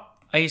saw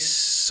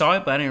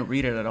it, but I didn't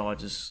read it at all. I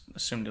just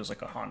assumed it was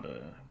like a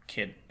Honda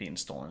kid being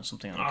stolen,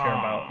 something I don't care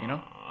about, you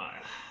know.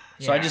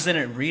 So I just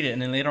didn't read it, and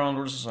then later on,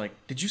 Rojas was like,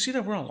 "Did you see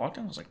that we're on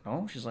lockdown?" I was like,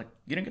 "No." She's like,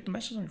 "You didn't get the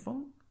message on your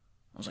phone?"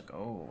 I was like,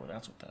 "Oh,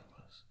 that's what that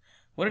was."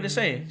 What did it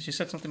say? She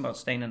said something about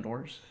staying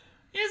indoors.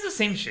 Yeah, it's the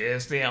same shit.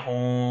 Stay at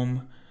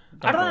home.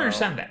 I don't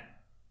understand that.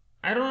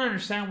 I don't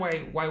understand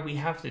why we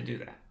have to do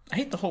that. I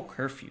hate the whole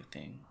curfew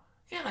thing.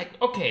 Yeah,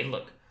 like, okay,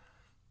 look.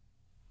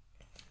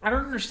 I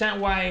don't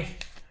understand why.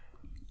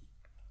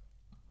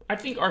 I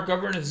think our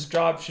governor's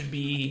job should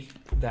be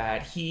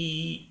that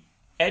he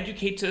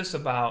educates us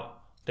about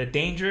the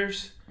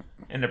dangers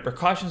and the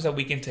precautions that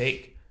we can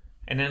take,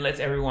 and then lets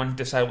everyone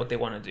decide what they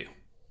want to do.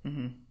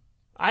 Mm-hmm.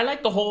 I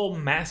like the whole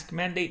mask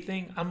mandate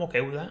thing. I'm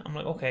okay with that. I'm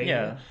like, okay.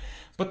 Yeah.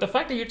 But the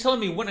fact that you're telling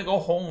me when to go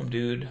home,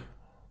 dude,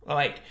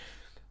 like,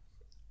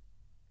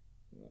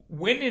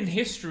 when in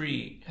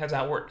history has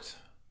that worked?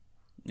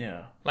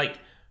 Yeah. Like,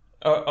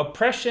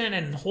 oppression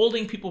and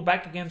holding people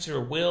back against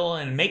their will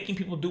and making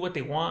people do what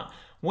they want.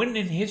 When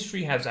in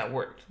history has that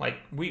worked? Like,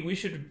 we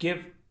should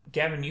give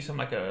Gavin Newsom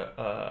like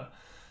a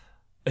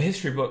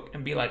history book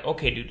and be like,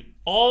 okay, dude,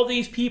 all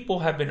these people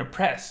have been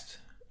oppressed.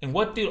 And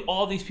what did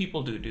all these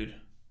people do, dude?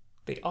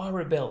 They all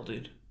rebel,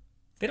 dude.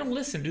 They don't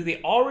listen, dude.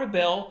 They all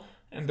rebel,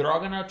 and they're all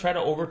going to try to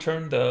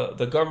overturn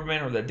the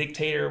government or the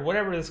dictator,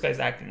 whatever this guy's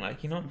acting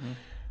like, you know? Mm-hmm.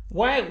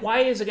 Why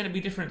is it going to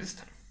be different this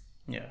time?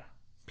 Yeah.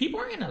 People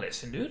aren't going to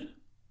listen, dude.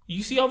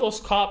 You see all those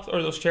cops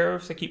or those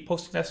sheriffs that keep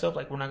posting that stuff,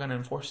 like, we're not going to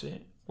enforce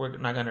it. We're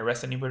not going to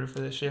arrest anybody for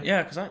this shit.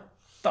 Yeah, because I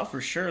thought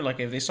for sure, like,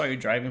 if they saw you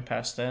driving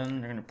past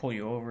them, they're going to pull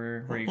you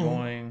over. Where are you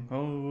going?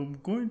 Oh, I'm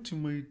going to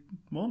my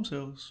mom's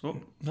house.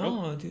 Oh,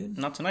 no, dude.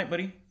 Not tonight,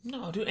 buddy.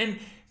 No, dude. And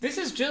this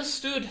is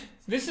just, dude,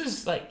 this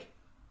just, like,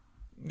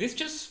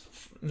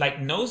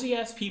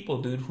 nosy-ass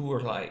people, dude, who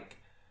are, like,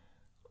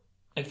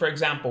 for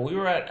example, we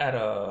were at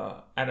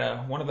a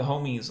one of the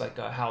homies, like,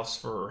 a house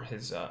for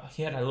his,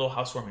 he had a little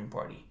housewarming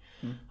party.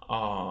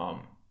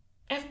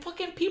 And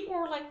fucking people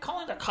were, like,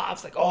 calling the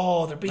cops, like,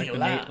 oh, they're being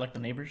loud. Like the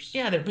neighbors?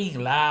 Yeah, they're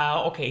being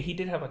loud. Okay, he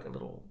did have, like, a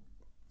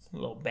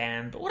little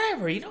band, but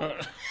whatever, you know?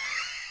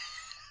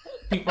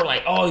 People are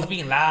like, oh, he's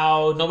being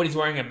loud. Nobody's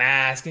wearing a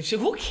mask and shit.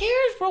 Who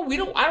cares, bro?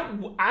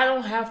 I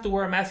don't have to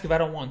wear a mask if I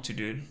don't want to,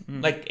 dude.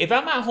 Like, if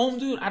I'm at home,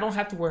 dude, I don't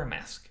have to wear a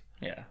mask.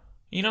 Yeah.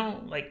 You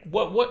know, like,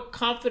 what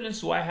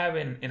confidence do I have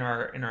in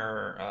our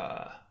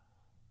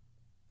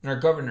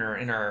governor,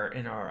 in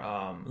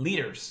our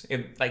leaders?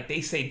 If, like,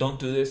 they say don't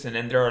do this, and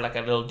then they're like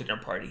a little dinner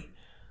party,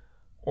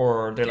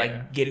 or they're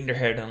like getting their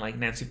hair done, like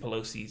Nancy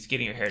Pelosi's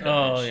getting her hair done.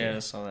 Oh yeah, I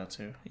saw that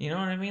too. You know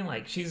what I mean?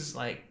 Like, she's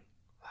like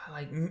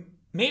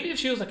maybe if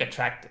she was like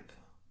attractive,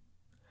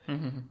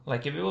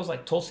 like if it was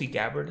like Tulsi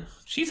Gabbard,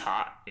 she's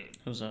hot.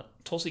 Who's that?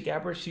 Tulsi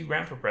Gabbard. She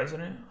ran for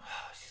president.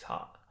 She's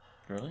hot.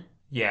 Really?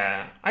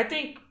 Yeah, I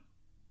think.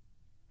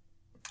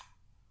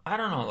 I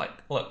don't know. Like,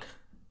 look,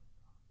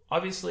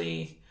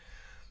 obviously,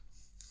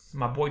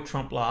 my boy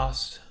Trump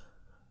lost.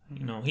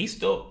 You know, he's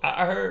still.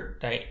 I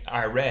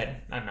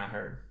read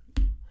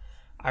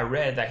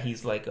that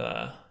he's like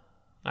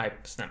I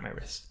snapped my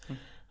wrist.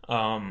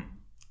 That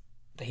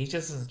he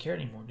just doesn't care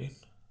anymore, dude.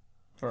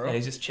 For real?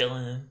 He's just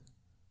chilling,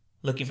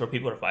 looking for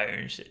people to fire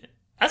and shit.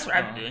 That's what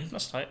I've been doing.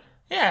 That's tight.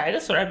 Yeah,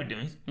 that's what I've been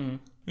doing. Mm-hmm.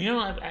 You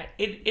know,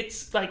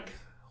 it's like,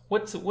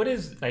 what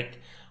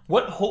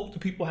hope do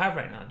people have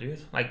right now,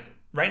 dude? Like,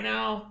 right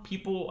now,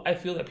 I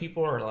feel that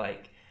people are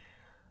like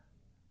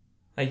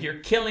you're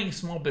killing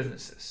small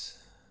businesses.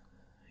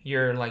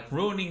 You're like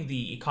ruining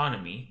the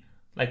economy.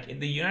 Like,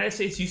 the United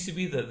States used to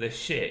be the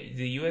shit.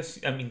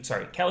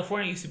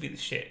 California used to be the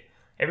shit.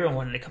 Everyone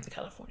wanted to come to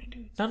California,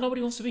 dude. Now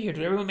nobody wants to be here,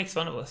 dude. Everyone makes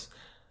fun of us.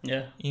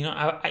 Yeah. You know,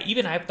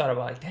 I've thought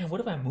about, like, damn, what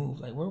if I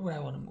move? Like, where would I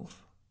want to move?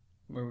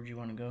 Where would you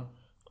want to go?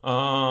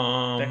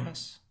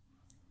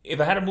 If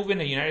I had to move in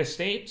the United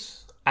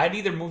States, I'd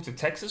either move to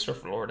Texas or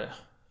Florida.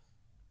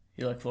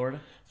 You like Florida?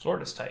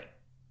 Florida's tight.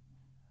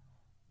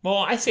 Well,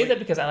 I say that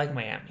because I like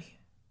Miami.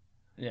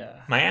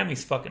 Yeah.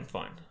 Miami's fucking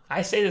fun.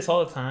 I say this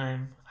all the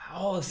time. I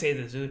always say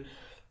this, dude.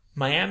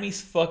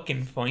 Miami's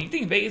fucking fun. You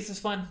think Vegas is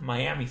fun?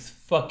 Miami's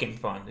fucking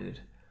fun, dude.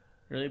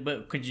 Really?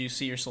 But could you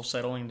see yourself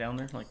settling down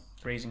there, like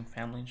raising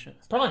family and shit?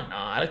 Probably not.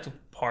 I like to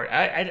party.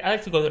 I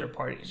like to go to the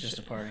parties. Just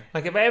a party.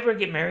 Like if I ever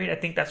get married, I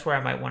think that's where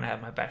I might want to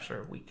have my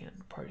bachelor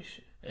weekend party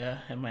shit. Yeah,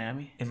 in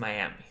Miami. In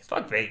Miami.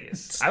 Fuck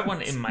Vegas. I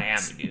want it in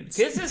Miami, dude.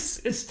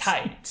 Because it's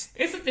tight.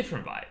 It's a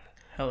different vibe.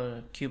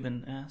 Hella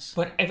Cuban ass.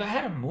 But if I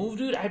had to move,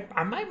 dude,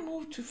 I might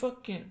move to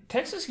fucking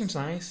Texas. Seems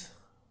nice.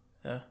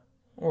 Yeah.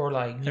 Or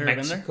like New Ever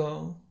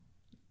Mexico.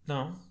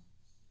 No.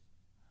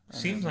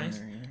 Seems nice.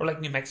 There, yeah. Or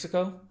like New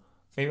Mexico.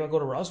 Maybe I'll go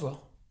to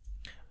Roswell.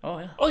 Oh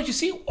yeah. Oh, did you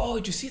see? Oh,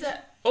 did you see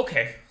that?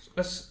 Okay,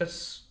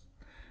 let's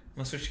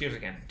switch gears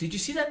again. Did you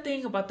see that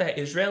thing about that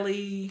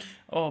Israeli?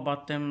 Oh,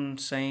 about them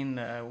saying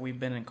that we've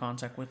been in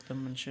contact with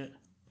them and shit.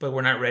 But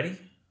we're not ready.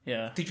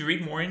 Yeah. Did you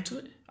read more into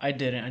it? I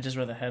didn't. I just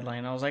read the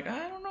headline. I was like,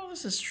 I don't know if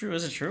this is true.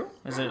 Is it true?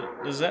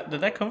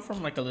 Did that come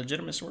from like a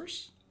legitimate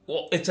source?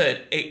 Well, it's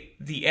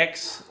the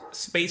ex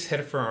space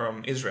head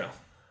from Israel,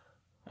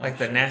 like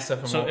the NASA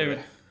from over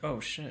there. Oh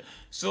shit.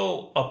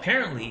 So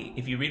apparently,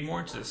 if you read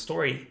more into the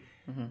story,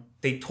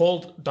 they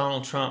told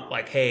Donald Trump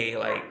like, "Hey,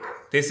 like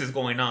this is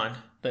going on."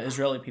 The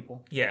Israeli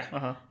people. Yeah.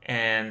 Uh-huh.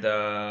 And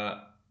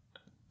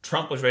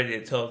Trump was ready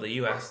to tell the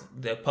U.S.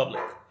 the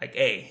public like,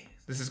 "Hey,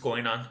 this is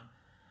going on."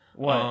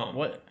 What?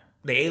 What?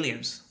 The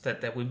aliens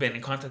that we've been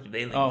in contact with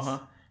aliens,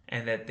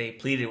 and that they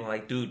pleaded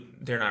like, "Dude,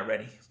 they're not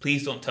ready.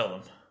 Please don't tell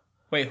them."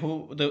 Wait,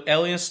 who? The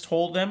aliens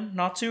told them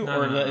not to,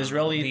 or the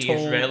Israeli told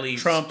Israelis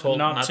Trump told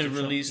not to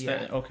release Trump.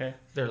 that? Yeah. Okay.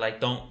 They're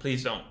like,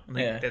 please don't.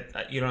 Like,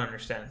 Yeah. you don't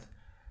understand.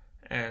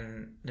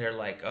 And they're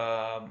like,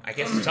 I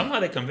guess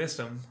somehow they convinced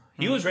him.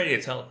 He was ready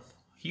to tell them.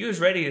 He was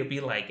ready to be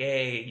like,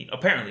 hey,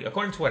 apparently,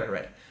 according to what I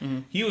read,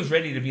 he was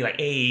ready to be like,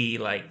 hey,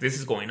 like, this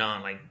is going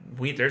on. Like,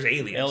 there's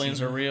aliens.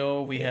 Aliens are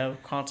real. We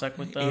have contact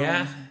with them.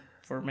 Yeah.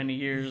 For many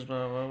years,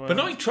 blah, blah, blah. But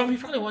knowing Trump, he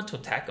probably wanted to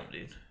attack them,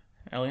 dude.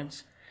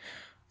 Aliens?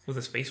 With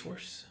the Space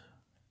Force.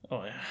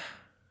 Oh, yeah.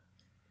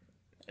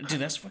 Dude,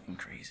 that's fucking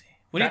crazy.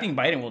 What do you think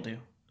Biden will do?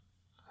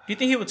 Do you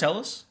think he would tell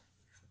us?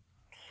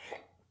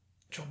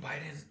 Joe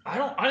Biden. I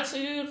don't,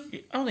 honestly,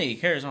 dude. I don't think he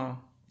cares, huh?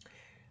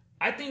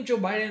 I think Joe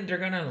Biden, they're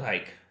gonna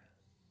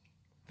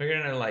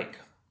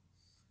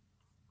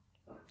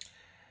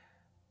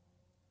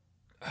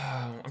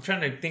I'm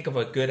trying to think of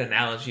a good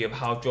analogy of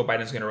how Joe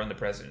Biden's gonna run the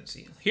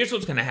presidency. Here's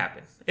what's gonna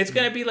happen. It's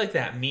gonna be like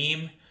that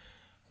meme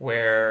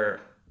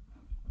where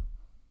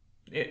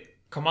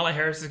Kamala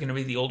Harris is gonna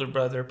be the older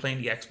brother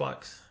playing the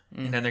Xbox,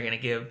 and then they're gonna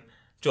give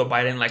Joe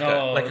Biden like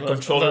a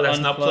controller that's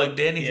not plugged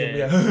in. He's gonna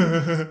be like,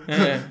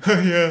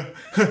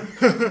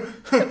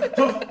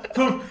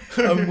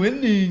 I'm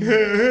winning.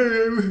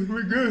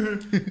 we're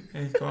good.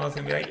 And Kamala's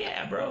gonna be like,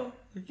 yeah, bro.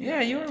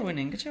 Yeah, you are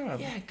winning. Good job.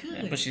 Yeah,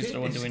 good. Yeah, but she's good.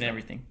 the one doing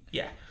everything.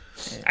 Yeah.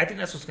 I think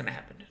that's what's gonna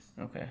happen.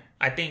 Okay.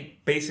 I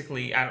think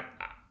basically,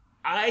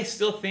 I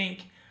still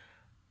think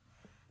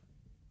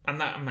I'm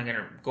not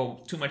gonna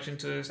go too much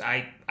into this.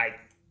 I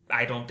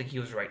don't think he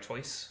was the right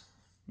choice.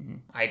 Mm-hmm.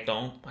 I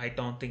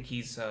don't think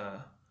he's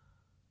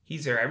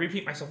there. I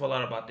repeat myself a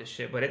lot about this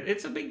shit, but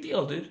it's a big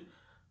deal, dude.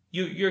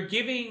 You're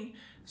giving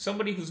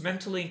somebody who's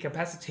mentally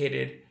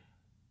incapacitated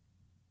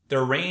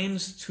the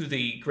reins to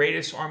the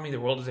greatest army the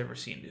world has ever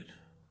seen, dude.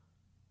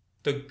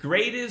 The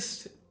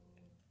greatest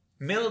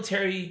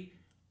military,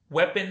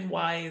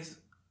 weapon-wise,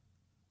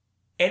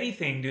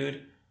 anything,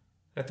 dude,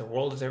 that the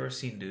world has ever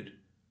seen, dude.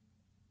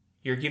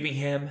 You're giving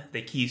him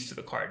the keys to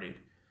the car, dude.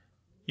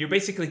 You're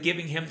basically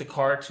giving him the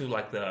car to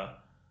like the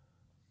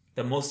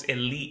most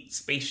elite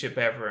spaceship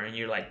ever, and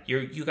you're like,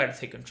 you got to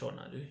take control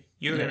now, dude.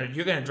 You're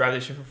gonna drive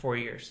this shit for 4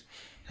 years.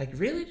 Like,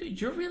 really, dude?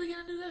 You're really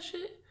gonna do that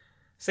shit?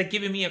 It's like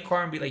giving me a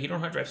car and be like, you don't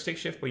know how to drive stick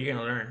shift, but you're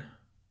gonna learn.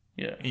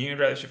 Yeah. And you're gonna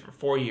drive this shit for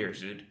 4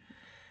 years, dude.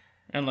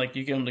 And like,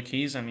 you give him the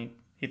keys, and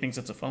he thinks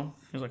it's a phone.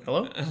 He's like,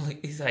 hello?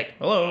 He's like,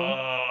 hello.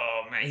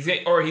 Oh man, he's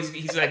like,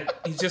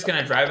 he's just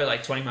gonna drive it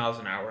like 20 miles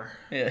an hour.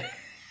 Yeah.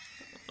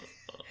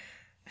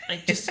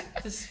 Like just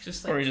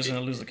like, or he's just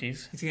gonna lose the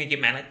keys. He's gonna get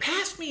mad, like,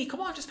 pass me,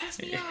 come on, just pass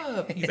me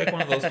up. He's like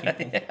one of those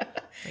people. Yeah.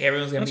 Like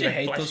everyone's gonna Don't be you like,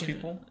 hate flashing. those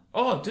people?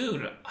 Oh,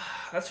 dude,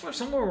 that's where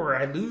somewhere where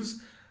I lose.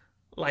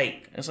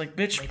 Like, it's like,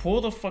 bitch,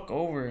 pull the fuck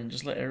over and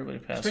just let everybody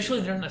pass. Especially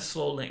if they're in a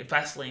slow lane,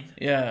 fast lane.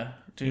 Yeah,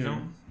 dude, you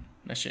know?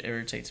 That shit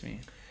irritates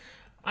me.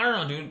 I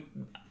don't know, dude.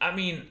 I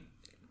mean,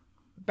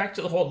 back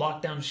to the whole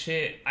lockdown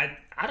shit. I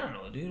don't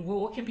know, dude.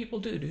 What can people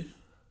do, dude?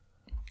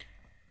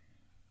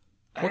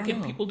 What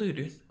can people do,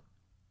 dude?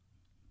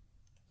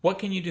 What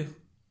can you do?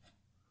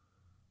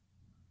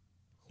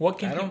 What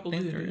can people do? I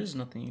don't think there is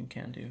nothing you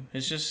can do.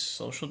 It's just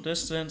social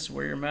distance,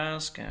 wear your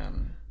mask,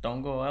 and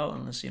don't go out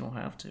unless you don't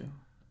have to.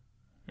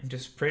 And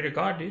just pray to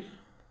God, dude.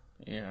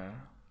 Yeah.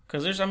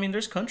 Because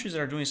there's countries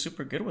that are doing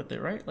super good with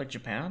it, right? Like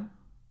Japan.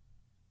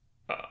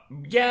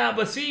 Yeah,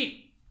 but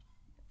see,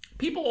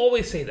 people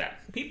always say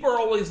that. People are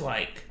always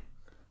like,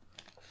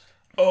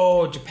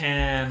 oh,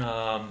 Japan,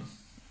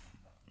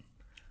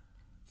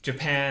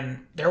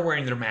 Japan, they're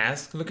wearing their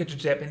masks. Look at the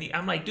Japanese.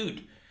 I'm like,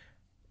 dude,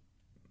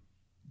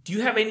 do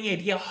you have any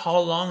idea how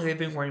long they've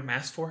been wearing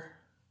masks for?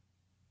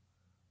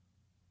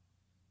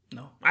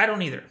 No. I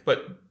don't either.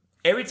 But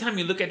every time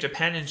you look at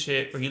Japan and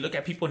shit, or you look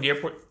at people in the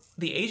airport,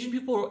 the Asian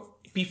people,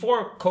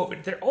 before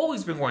COVID, they've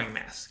always been wearing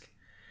masks.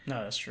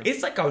 No, that's true.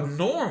 It's like a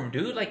norm,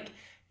 dude. Like,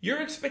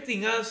 you're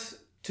expecting us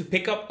to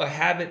pick up a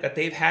habit that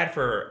they've had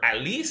for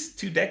at least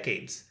 2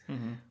 decades.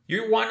 Mm-hmm.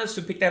 You want us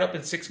to pick that up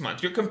in 6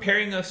 months. You're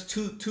comparing us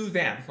to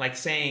them. Like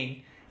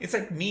saying, it's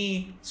like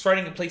me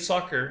starting to play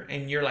soccer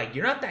and you're like,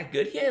 you're not that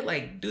good yet?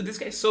 Like, dude, this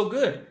guy's so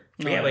good.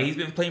 But he's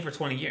been playing for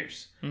 20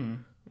 years.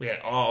 Mm-hmm.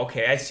 Oh,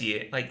 okay, I see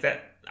it. Like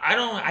that.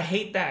 I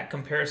hate that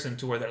comparison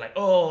to where they're like,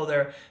 oh,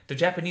 the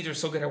Japanese are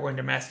so good at wearing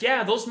their masks.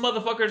 Yeah, those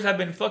motherfuckers have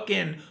been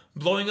fucking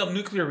blowing up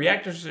nuclear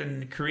reactors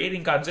and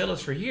creating Godzillas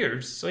for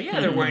years. So yeah,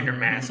 they're wearing their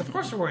masks. Of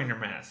course they're wearing their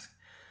masks.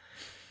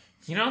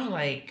 You know,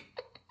 like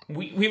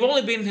we've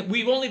only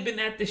been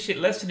at this shit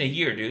less than a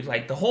year, dude.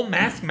 Like the whole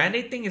mask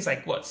mandate thing is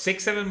like what,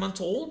 6-7 months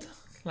old?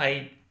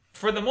 Like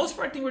for the most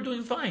part, I think we're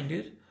doing fine,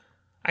 dude.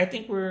 I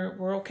think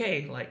we're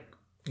okay. Like,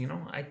 you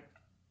know,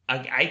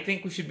 I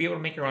think we should be able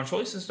to make our own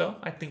choices, though.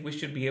 I think we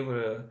should be able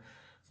to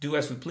do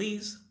as we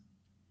please.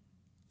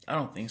 I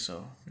don't think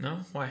so.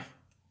 No? Why?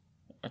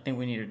 I think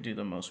we need to do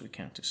the most we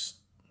can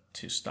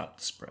to stop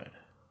the spread.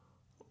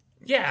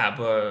 Yeah,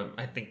 but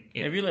I think...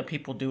 if you let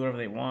people do whatever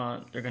they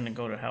want, they're going to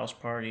go to house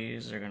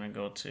parties, they're going to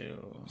go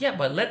to... Yeah,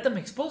 but let them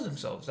expose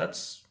themselves.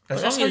 That's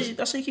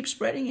how you keep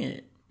spreading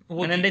it.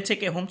 Well, and then they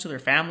take it home to their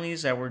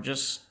families that were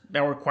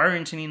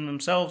quarantining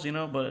themselves, you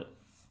know, but...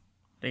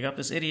 they got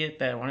this idiot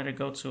that wanted to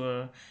go to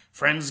a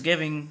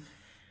Friendsgiving.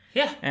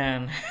 Yeah.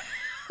 And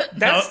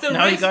that's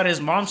now he got his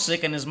mom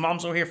sick and his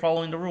mom's over here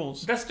following the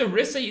rules. That's the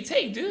risk that you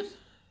take, dude.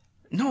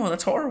 No,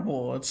 that's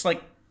horrible. It's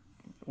like,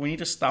 we need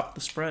to stop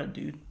the spread,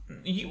 dude.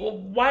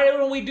 Why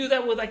don't we do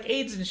that with like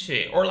AIDS and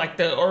shit? Or like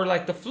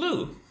the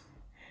flu?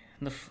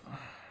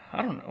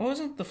 I don't know.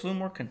 Isn't the flu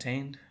more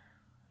contained?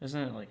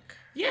 Isn't it like...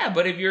 yeah,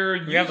 but if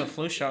you have the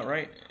flu shot,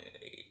 right?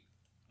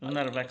 Isn't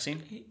that a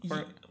vaccine?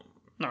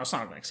 No, it's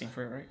not a vaccine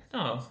for it, right?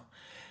 No.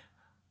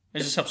 It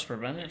just helps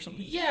prevent it or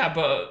something? Yeah,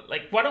 but,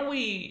 like, why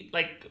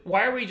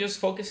are we just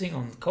focusing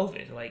on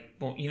COVID? Like,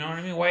 well, you know what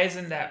I mean? Why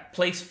isn't that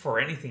place for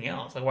anything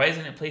else? Like, why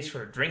isn't it place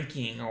for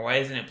drinking? Or why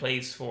isn't it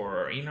place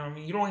for, you know what I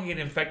mean? You don't want to get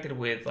infected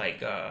with,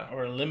 like,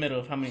 or a limit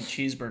of how many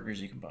cheeseburgers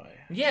you can buy.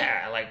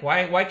 Yeah, like,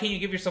 why can't you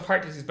give yourself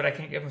heart disease, but I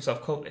can't give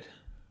myself COVID?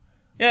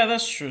 Yeah,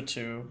 that's true,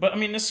 too. But, I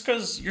mean, it's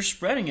because you're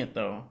spreading it,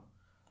 though.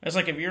 It's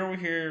like if you're over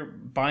here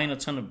buying a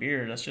ton of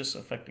beer, that's just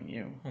affecting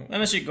you.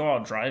 Unless you go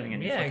out driving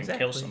and you fucking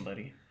kill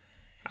somebody.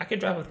 I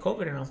could drive with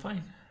COVID and I'm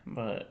fine.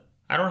 But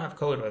I don't have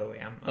COVID, by the way.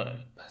 I'm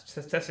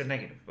tested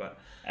negative. But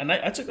and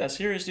I took that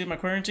serious, dude. My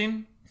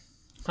quarantine.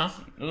 Huh?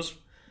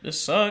 It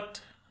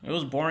sucked. It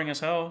was boring as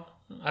hell.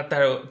 I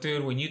thought,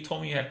 dude, when you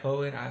told me you had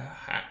COVID,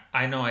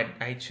 I know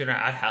I shouldn't.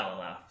 I hella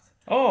laughed.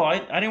 Oh, I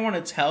didn't want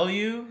to tell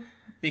you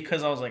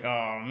because I was like,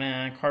 oh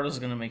man, Carlos is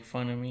gonna make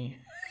fun of me.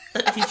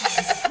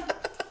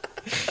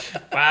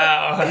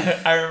 Wow,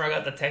 I remember I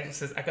got the text that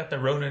says, I got the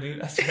Rona,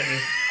 dude. I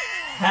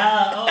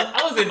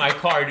was in my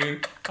car,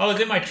 dude. I was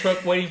in my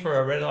truck waiting for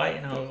a red light,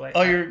 and I was like...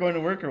 oh, you were going to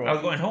work or what? I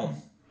was going home.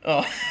 Oh.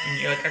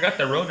 And you're like, I got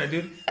the Rona,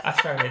 dude. I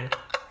started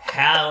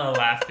hella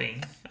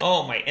laughing.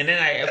 Oh, my... and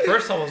then at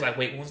first I was like,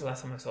 wait, when was the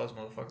last time I saw this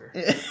motherfucker?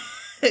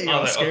 I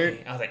was scared.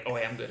 Okay. I was like, oh,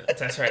 wait, I'm good.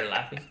 So I started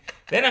laughing.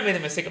 Then I made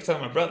the mistake of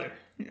telling my brother.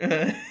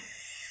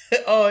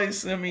 Oh, he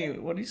sent me...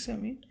 what did he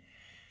send me?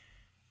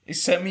 He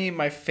sent me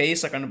my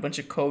face like on a bunch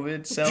of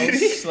COVID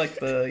cells, like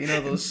the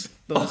those.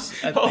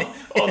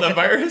 The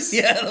virus.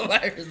 Yeah, the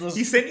virus.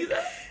 He sent you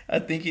that? I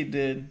think he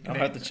did. I'll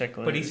have to check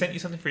later. But he sent you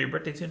something for your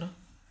birthday too, no?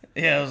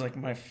 Yeah, it was like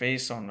my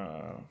face on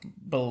a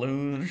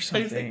balloon or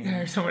something.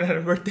 Like, someone had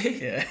a birthday.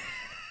 Yeah.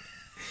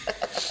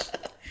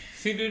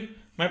 See, dude,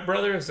 my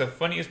brother is the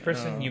funniest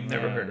person you've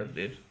never heard of,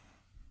 dude.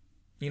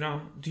 You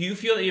know, do you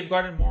feel that you've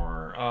gotten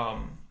more?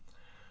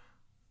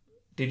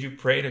 Did you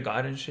pray to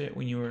God and shit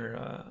when you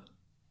were?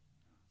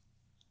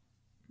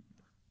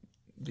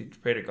 Did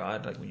you pray to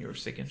God like when you were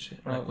sick and shit?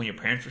 Or, like when your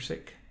parents were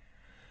sick?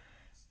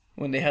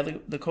 When they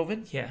had the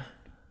COVID? Yeah.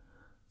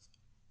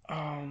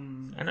 I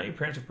know your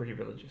parents are pretty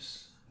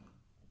religious.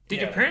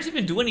 Did your parents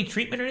even do any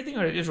treatment or anything,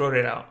 or they just wrote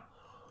it out?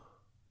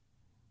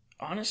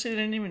 Honestly, they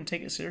didn't even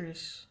take it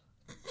serious.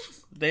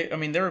 They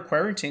were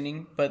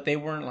quarantining, but they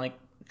weren't like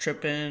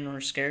tripping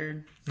or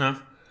scared. No,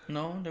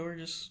 they were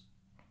just,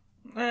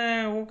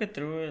 we'll get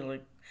through it.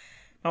 Like,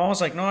 I was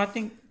like, no, I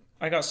think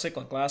I got sick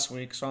like last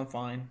week, so I'm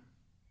fine.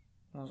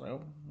 I was like,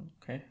 oh,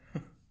 okay.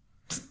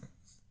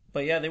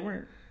 But yeah, they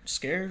weren't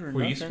scared or nothing.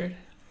 Were you scared?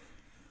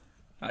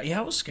 Yeah,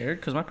 I was scared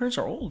because my parents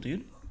are old,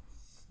 dude.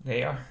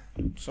 They are.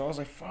 So I was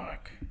like,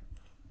 fuck.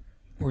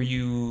 Were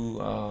you,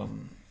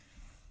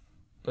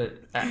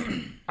 but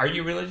are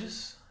you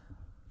religious?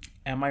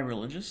 Am I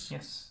religious?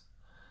 Yes.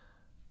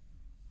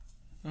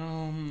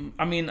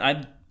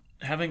 I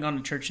haven't gone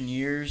to church in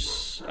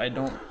years. I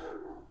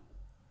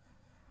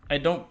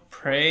don't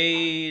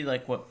pray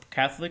like what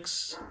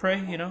Catholics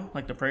pray,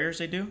 like the prayers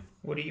they do.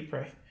 What do you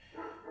pray?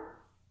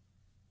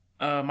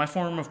 My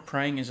form of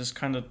praying is just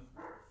kind of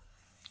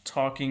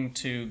talking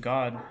to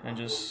God, and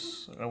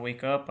just I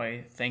wake up,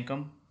 I thank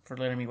Him for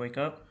letting me wake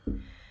up,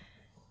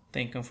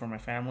 thank Him for my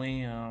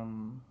family,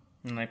 and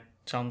I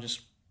tell Him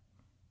just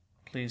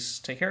please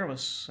take care of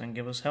us and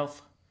give us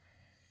health.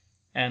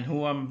 And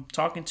who I'm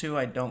talking to,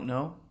 I don't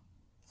know.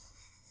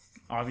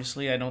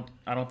 Obviously, I don't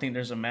think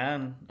there's a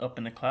man up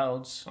in the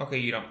clouds. Okay,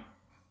 you don't.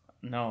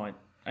 No,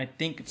 I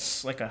think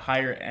it's like a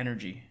higher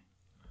energy.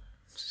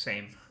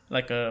 Same.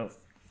 Like a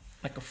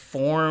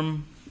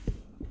form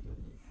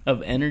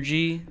of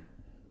energy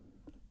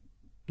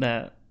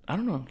that, I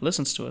don't know,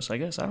 listens to us, I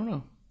guess. I don't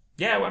know.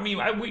 Yeah, I mean,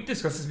 we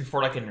discussed this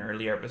before, like in an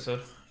earlier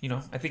episode. You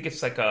know, I think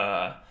it's like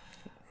I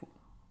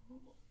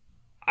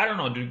don't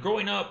know, dude.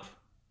 Growing up,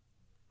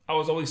 I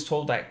was always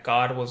told that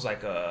God was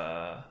like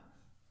a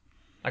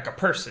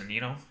person,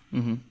 you know?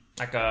 Mm-hmm.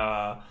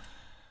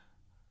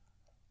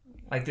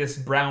 Like this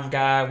brown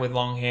guy with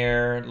long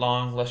hair,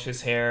 long,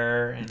 luscious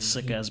hair. And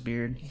sick-ass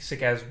beard.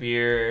 Sick-ass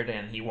beard,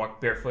 and he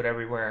walked barefoot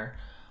everywhere.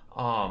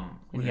 And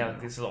he had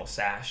like this little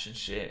sash and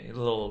shit, a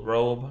little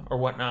robe or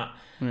whatnot.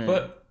 Yeah.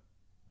 But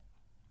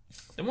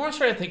the more I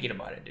started thinking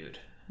about it, dude,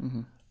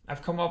 mm-hmm.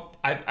 I've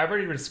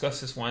already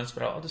discussed this once,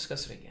 but I'll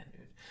discuss it again,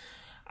 dude.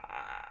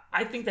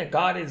 I think that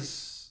God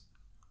is...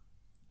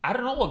 I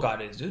don't know what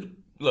God is, dude.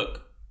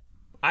 Look,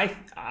 I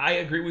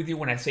agree with you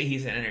when I say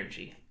He's an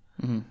energy.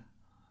 Mm-hmm.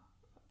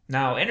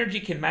 Now, energy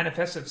can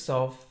manifest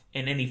itself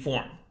in any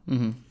form.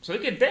 Mm-hmm. So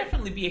it could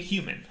definitely be a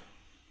human.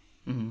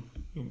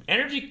 Mm-hmm.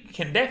 Energy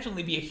can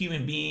definitely be a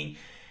human being.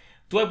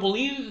 Do I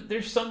believe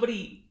there's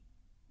somebody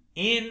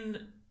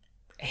in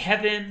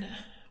heaven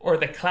or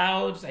the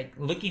clouds like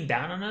looking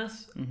down on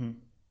us? Mm-hmm.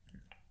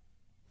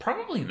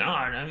 Probably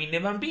not. I mean,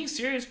 if I'm being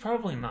serious,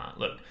 probably not.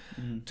 Look,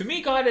 mm-hmm. to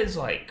me, God is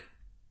like...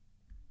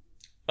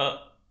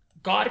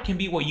 God can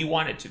be what you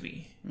want it to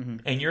be. Mm-hmm.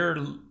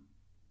 And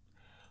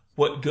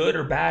what good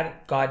or bad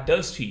God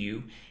does to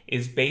you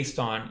is based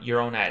on your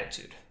own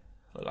attitude.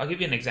 Look, I'll give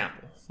you an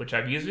example, which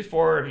I've used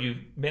before. If you've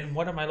been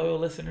one of my loyal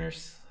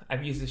listeners,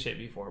 I've used this shit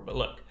before. But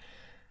look,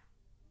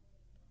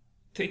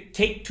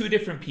 take two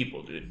different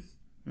people, dude.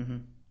 Mm-hmm.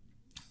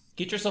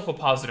 Get yourself a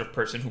positive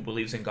person who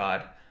believes in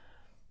God,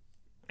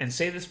 and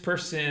say this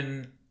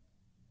person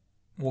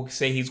will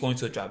say he's going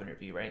to a job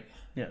interview, right?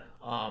 Yeah.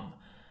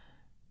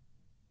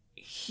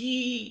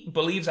 He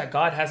believes that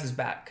God has his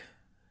back.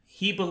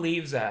 He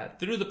believes that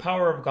through the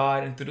power of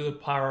God and through the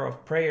power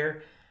of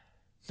prayer,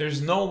 there's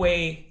no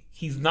way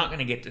he's not going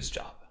to get this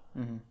job.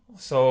 Mm-hmm.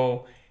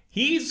 So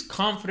he's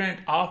confident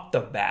off the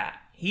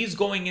bat. He's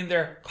going in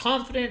there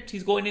confident.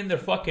 He's going in there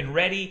fucking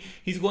ready.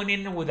 He's going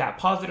in there with that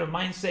positive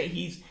mindset.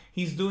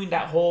 He's doing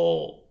that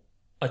whole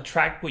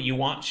attract what you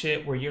want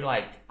shit where you're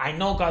like, I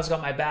know God's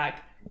got my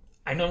back.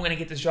 I know I'm going to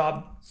get this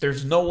job.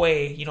 There's no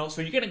way, you know.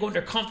 So you're going to go in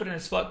there confident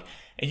as fuck.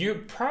 And you're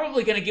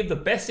probably going to give the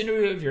best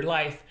interview of your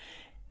life.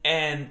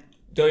 And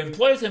the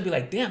employer's going to be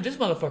like, damn, this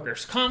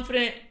motherfucker's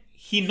confident.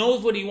 He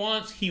knows what he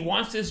wants. He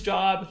wants this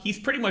job. He's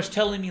pretty much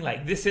telling me,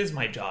 like, this is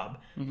my job.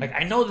 Mm-hmm. Like,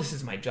 I know this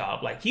is my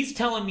job. Like, he's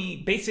telling me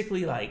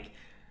basically, like,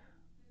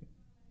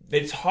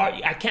 it's hard.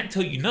 I can't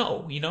tell you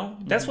no, you know?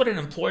 Mm-hmm. That's what an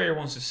employer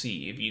wants to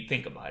see if you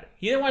think about it.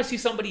 He doesn't want to see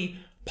somebody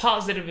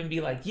positive and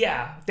be like,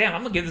 yeah, damn,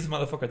 I'm going to give this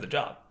motherfucker the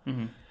job.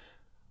 Mm-hmm.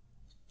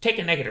 Take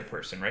a negative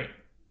person, right?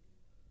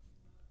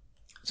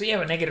 So you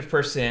have a negative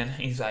person,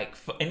 he's like,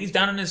 and he's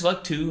down on his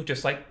luck too,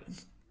 just like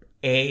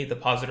A, the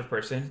positive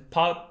person.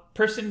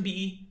 Person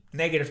B,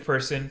 negative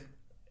person,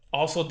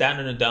 also down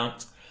in the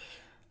dumps.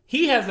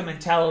 He has a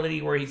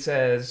mentality where he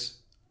says,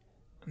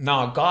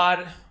 no,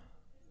 God,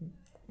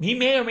 he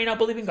may or may not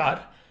believe in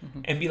God,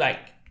 mm-hmm. and be like,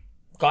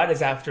 God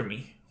is after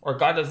me, or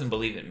God doesn't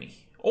believe in me,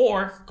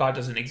 or God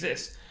doesn't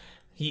exist.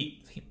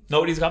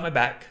 Nobody's got my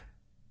back.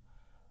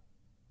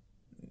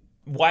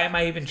 Why am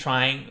I even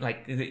trying?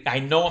 Like, I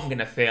know I'm going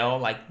to fail.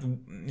 Like,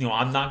 you know,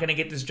 I'm not going to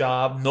get this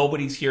job.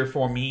 Nobody's here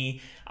for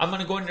me. I'm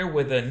going to go in there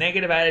with a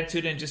negative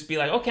attitude and just be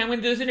like, okay, I'm going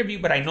to do this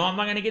interview, but I know I'm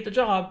not going to get the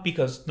job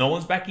because no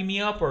one's backing me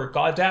up or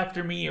God's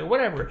after me or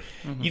whatever.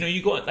 Mm-hmm. You know,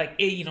 you go like,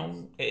 hey, you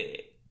know,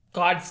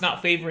 God's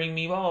not favoring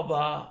me, blah, blah,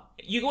 blah.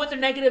 You go in there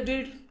negative,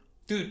 dude.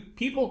 Dude,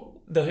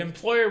 people, the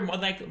employer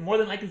more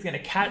than likely is going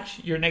to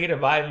catch your negative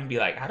vibe and be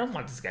like, I don't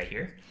want this guy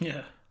here.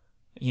 Yeah.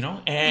 You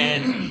know,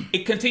 and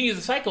it continues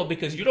the cycle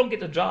because you don't get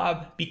the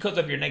job because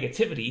of your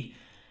negativity.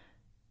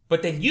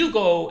 But then you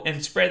go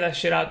and spread that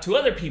shit out to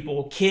other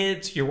people,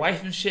 kids, your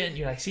wife and shit. And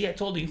you're like, see, I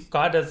told you,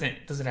 God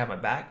doesn't have my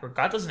back, or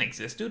God doesn't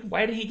exist, dude.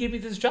 Why did he give me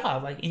this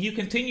job? Like, and you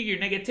continue your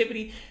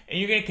negativity and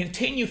you're going to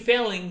continue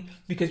failing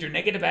because your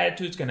negative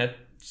attitude is going to,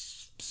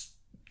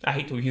 I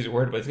hate to use the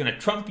word, but it's going to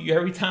trump you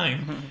every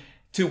time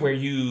to where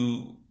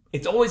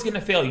it's always going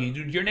to fail you,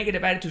 dude. Your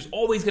negative attitude is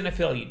always going to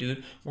fail you,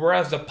 dude.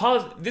 Whereas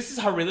this is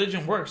how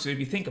religion works, so if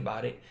you think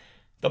about it.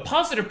 The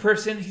positive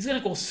person, he's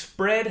going to go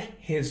spread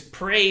his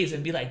praise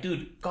and be like,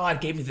 dude,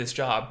 God gave me this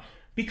job.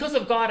 Because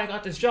of God, I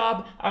got this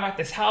job. I got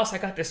this house. I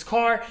got this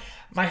car.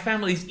 My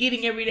family's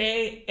eating every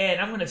day.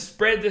 And I'm going to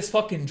spread this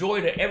fucking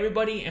joy to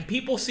everybody. And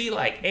people see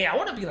like, hey, I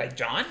want to be like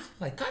John.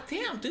 Like,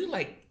 goddamn, dude.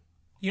 Like,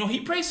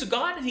 he prays to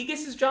God and he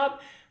gets his job,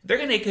 they're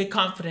going to get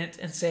confident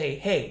and say,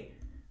 hey,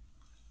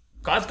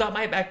 God's got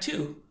my back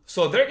too.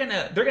 So they're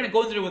gonna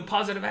go into it with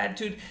positive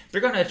attitude.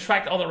 They're gonna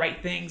attract all the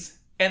right things,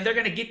 and they're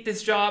gonna get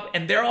this job,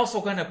 and they're also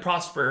gonna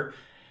prosper.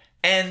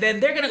 And then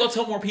they're gonna go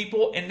tell more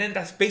people, and then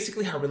that's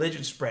basically how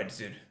religion spreads,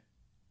 dude.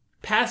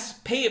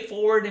 Pay it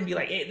forward and be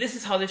like, hey, this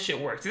is how this shit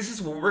works. This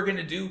is what we're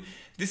gonna do.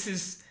 This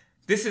is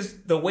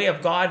the way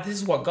of God. This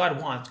is what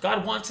God wants.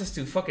 God wants us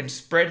to fucking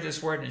spread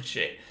this word and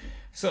shit.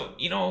 So,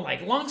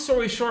 like, long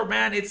story short,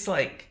 man, it's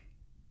like,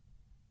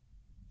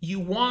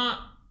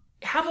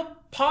 have a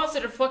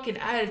positive fucking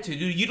attitude,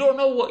 dude. You don't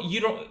know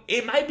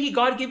it might be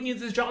God giving you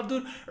this job,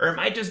 dude, or it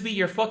might just be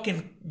your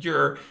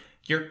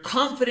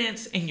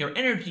confidence and your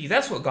energy.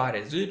 That's what God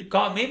is, dude.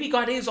 Maybe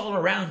God is all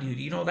around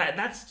you.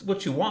 That's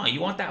what you want.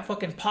 You want that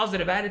fucking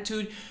positive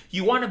attitude.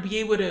 You want to be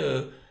able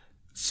to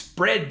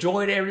spread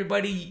joy to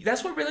everybody.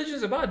 That's what religion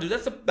is about, dude.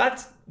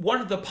 That's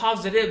one of the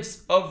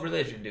positives of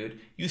religion, dude.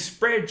 You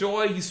spread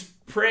joy, you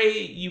pray,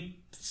 you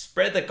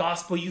spread the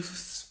gospel, you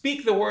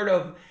speak the word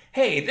of,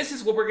 hey, this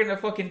is what we're gonna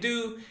fucking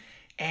do,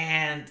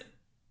 and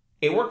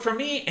it worked for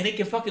me, and it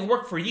can fucking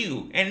work for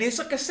you. And it's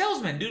like a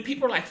salesman, dude.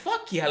 People are like,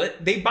 fuck yeah,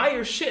 they buy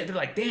your shit. They're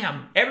like,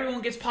 damn,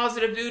 everyone gets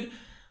positive, dude.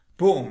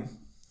 Boom.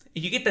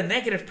 You get the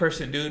negative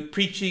person, dude,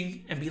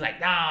 preaching and be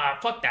like, nah,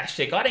 fuck that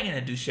shit. God ain't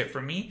gonna do shit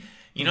for me.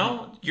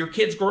 Your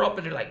kids grow up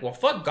and they're like, well,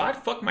 fuck God,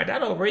 fuck my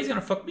dad over. He's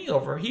gonna fuck me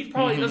over. He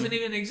probably doesn't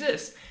even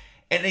exist.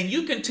 And then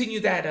you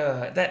continue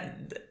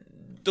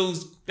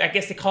those, I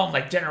guess they call them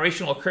like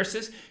generational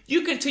curses.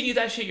 You continue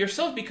that shit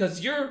yourself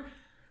because you're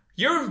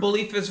in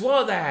belief as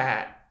well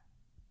that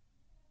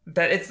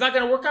it's not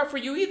going to work out for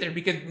you either,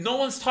 because no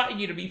one's taught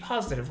you to be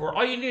positive. Or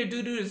all you need to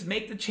do, dude, is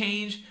make the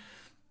change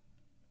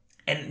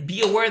and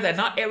be aware that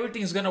not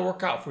everything is going to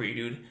work out for you,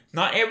 dude.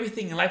 Not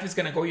everything in life is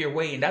going to go your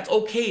way, and that's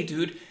okay,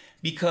 dude,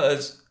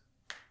 because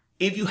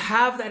if you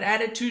have that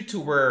attitude to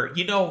where,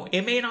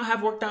 it may not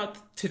have worked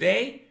out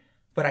today,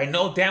 but I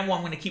know damn well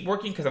I'm going to keep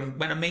working because I'm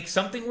going to make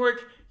something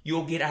work,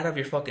 you'll get out of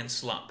your fucking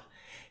slump.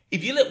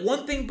 If you let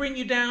one thing bring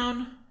you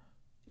down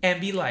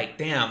and be like,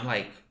 damn,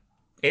 like,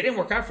 it didn't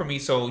work out for me,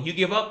 so you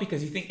give up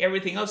because you think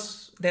everything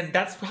else, then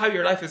that's how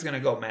your life is going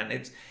to go,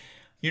 man.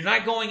 You're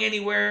not going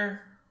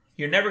anywhere.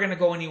 You're never going to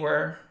go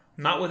anywhere.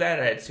 Not with that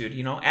attitude,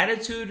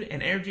 Attitude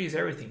and energy is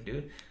everything,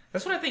 dude.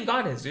 That's what I think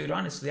God is, dude,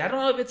 honestly. I don't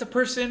know if it's a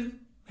person.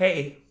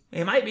 Hey,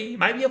 it might be. It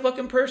might be a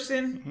fucking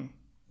person. Mm-hmm.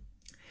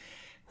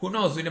 Who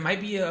knows, dude? It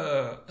might be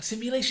a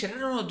simulation. I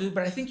don't know, dude.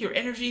 But I think your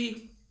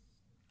energy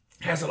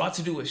has a lot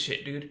to do with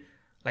shit, dude.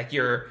 Like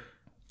your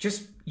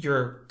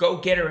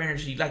go-getter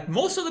energy. Like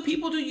most of the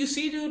people, dude, you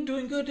see, dude,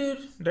 doing good,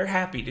 dude, they're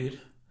happy,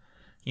 dude.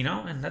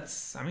 And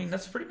that's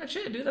pretty much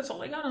it, dude. That's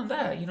all I got on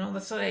that.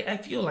 That's what I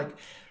feel like.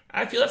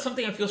 I feel that's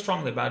something I feel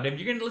strongly about. If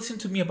you're going to listen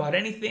to me about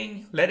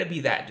anything, let it be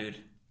that, dude.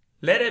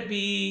 Let it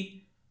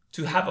be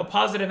to have a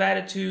positive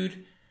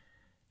attitude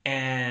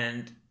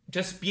and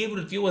just be able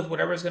to deal with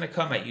whatever's going to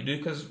come at you, dude.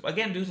 Because,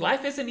 again, dude,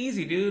 life isn't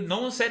easy, dude.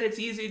 No one said it's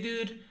easy,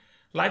 dude.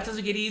 Life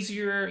doesn't get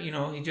easier.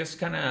 You just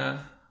kind of,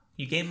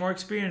 you gain more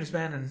experience,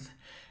 man. And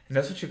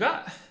that's what you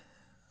got.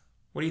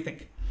 What do you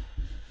think?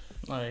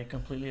 I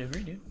completely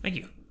agree, dude. Thank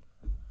you.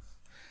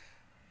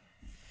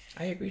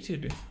 I agree, too,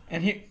 dude.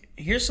 And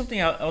here's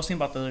something I was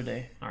thinking about the other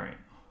day. All right.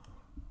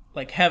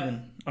 Like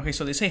heaven. Okay,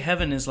 so they say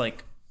heaven is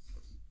like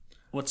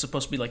what's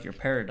supposed to be like your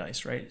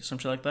paradise, right?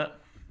 Something like that.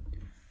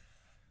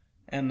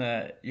 And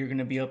you're going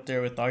to be up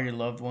there with all your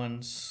loved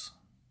ones.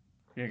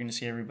 You're going to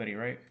see everybody,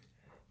 right?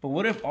 But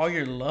what if all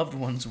your loved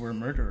ones were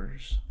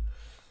murderers?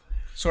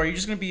 So are you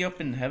just going to be up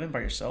in heaven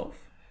by yourself?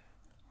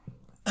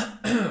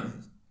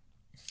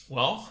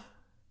 Well,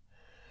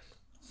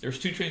 there's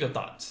two trains of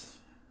thoughts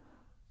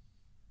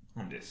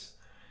on this.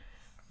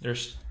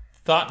 There's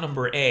thought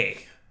number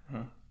A.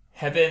 Huh?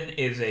 Heaven.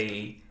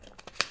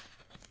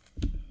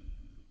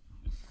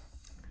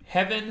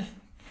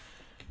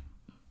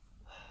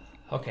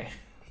 Okay.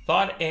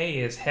 Thought A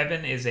is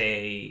heaven is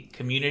a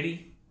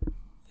community,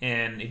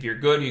 and if you're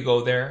good, you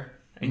go there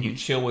and you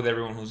chill with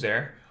everyone who's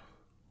there.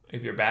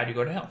 If you're bad, you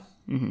go to hell.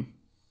 Mm-hmm.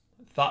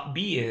 Thought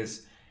B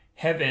is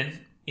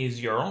heaven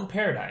is your own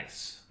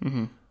paradise.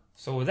 Mm-hmm.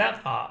 So with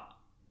that thought,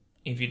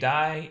 if you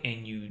die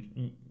and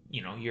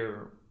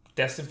you're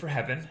destined for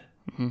heaven,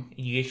 and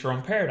you get your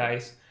own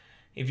paradise.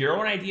 If your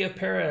own idea of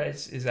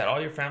paradise is that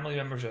all your family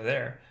members are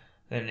there,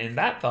 then in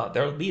that thought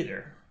they'll be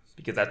there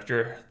because that's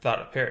your thought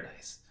of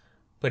paradise.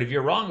 But if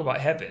you're wrong about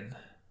heaven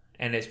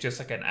and it's just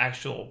like an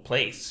actual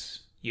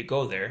place, you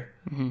go there,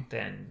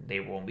 then they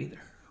won't be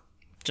there.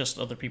 Just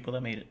other people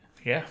that made it.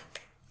 Yeah.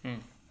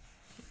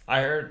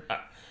 I heard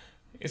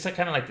it's like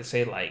kind of like to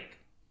say like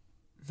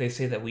they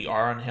say that we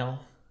are on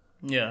hell.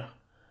 Yeah.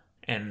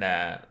 And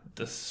that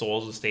the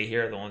souls that stay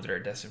here are the ones that are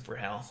destined for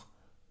hell.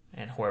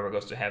 And whoever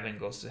goes to heaven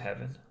goes to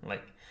heaven.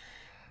 Like,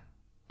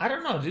 I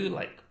don't know, dude.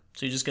 Like,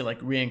 so you just get like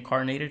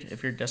reincarnated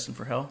if you're destined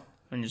for hell,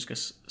 and you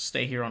just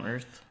stay here on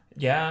Earth.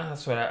 Yeah,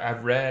 that's what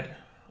I've read.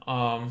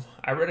 I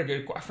read a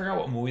good. I forgot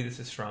what movie this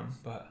is from,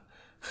 but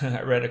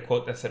I read a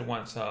quote that said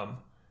once,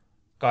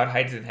 God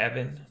hides in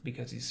heaven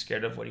because he's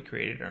scared of what he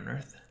created on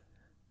earth.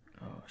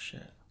 Oh,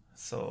 shit.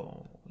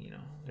 So,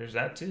 there's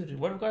that too, dude.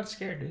 What if God's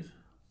scared, dude?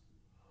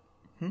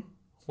 Hmm?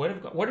 What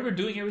if we're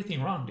doing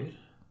everything wrong, dude?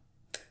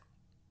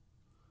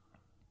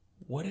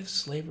 What if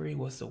slavery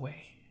was the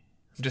way?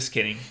 I'm just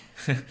kidding.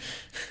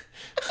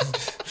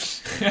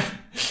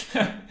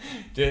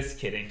 Just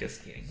kidding.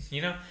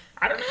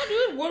 I don't know,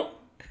 dude.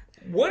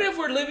 What if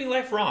we're living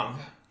life wrong?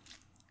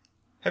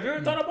 Have you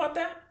ever thought about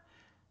that?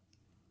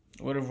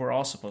 What if we're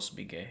all supposed to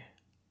be gay?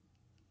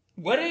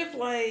 What if,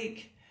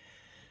 like,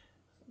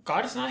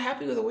 God is not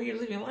happy with the way you're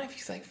living life?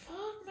 He's like, fuck,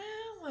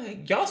 man.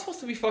 Like, y'all supposed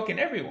to be fucking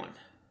everyone.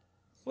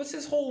 What's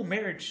this whole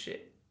marriage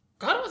shit?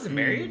 God wasn't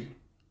married.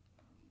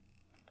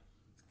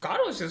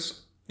 God was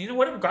just...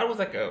 what if God was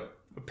like a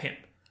pimp?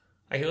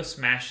 Like, he was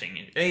smashing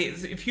it.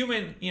 If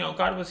human,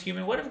 God was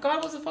human, what if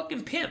God was a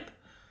fucking pimp?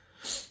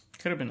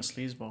 Could have been a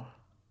sleazeball.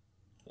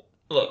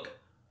 Look,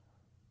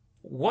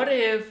 what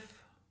if,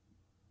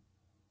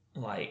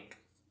 like,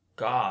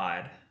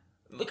 God...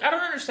 Look, I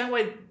don't understand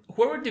why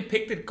whoever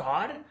depicted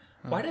God,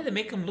 why did they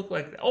make him look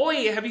like that? Oh,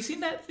 wait, have you seen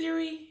that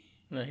theory?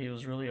 That he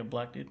was really a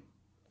black dude?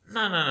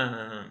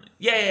 No.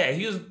 Yeah,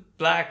 he was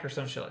black or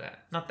some shit like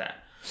that. Not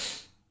that.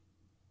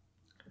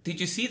 Did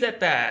you see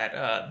that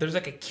there's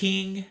like a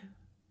king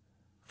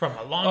from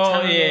a long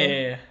time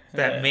ago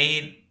that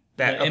made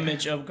that the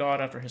image of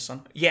God after his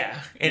son? Yeah.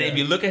 And if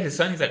you look at his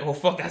son, he's like, oh,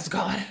 fuck, that's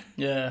God.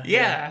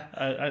 Yeah.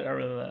 I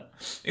read that.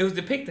 It was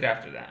depicted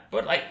after that.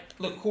 But, like,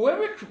 look,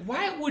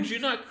 why would you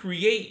not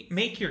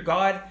make your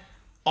God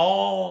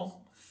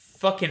all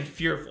fucking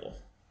fearful?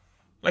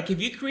 Like,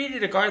 if you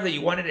created a God that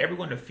you wanted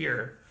everyone to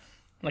fear...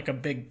 Like a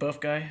big buff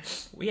guy?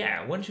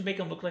 Yeah, wouldn't you make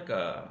him look like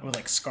a... With,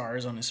 like,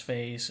 scars on his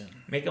face and...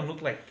 Make him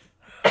look like...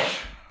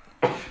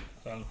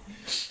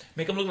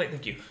 Make him look like...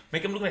 Thank you.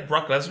 Make him look like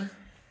Brock Lesnar.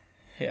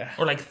 Yeah.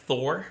 Or like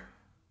Thor.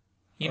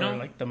 Or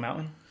like the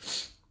mountain.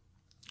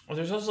 Well,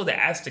 there's also the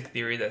Aztec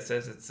theory that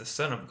says it's the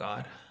son of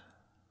God.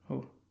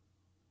 Who?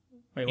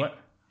 Wait, what?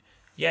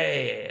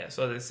 Yeah.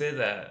 So they say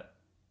that...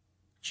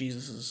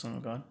 Jesus is the son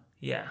of God?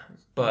 Yeah,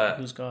 but...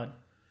 Who's God?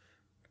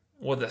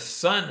 Well, the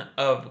son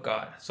of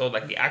God. So,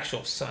 like, the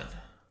actual son.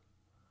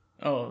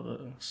 Oh, the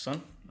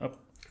son?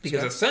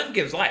 Because the son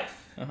gives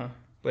life. Uh-huh.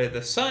 But if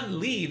the son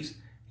leaves,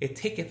 it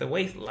taketh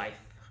away life.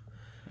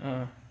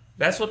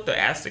 That's what the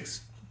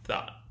Aztecs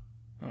thought.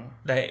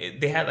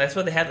 That's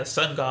why they had the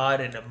sun god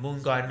and the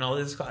moon god and all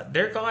this god.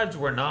 Their gods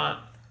were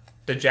not...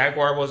 The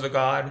jaguar was a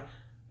god.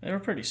 They were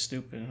pretty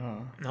stupid, huh?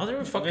 No, they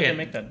were fucking... They didn't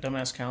make that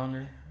dumbass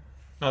calendar.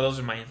 No, those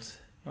are Mayans.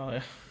 Oh,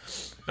 yeah.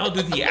 No,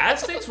 dude, the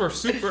Aztecs were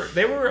super...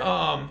 They were...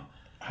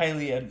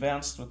 highly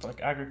advanced with, like,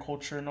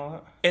 agriculture and all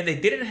that. And they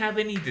didn't have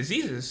any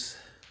diseases.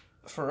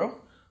 For real?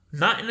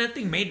 Not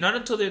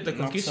until the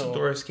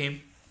conquistadors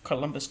came.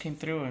 Columbus came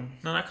through and...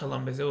 No, not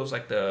Columbus. It was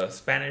like the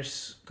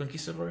Spanish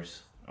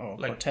conquistadors. Oh,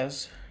 like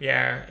Cortez?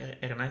 Yeah,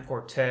 Hernan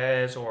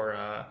Cortez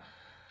or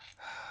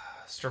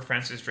Sir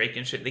Francis Drake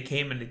and shit. They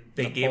came and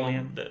they gave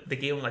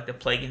him like the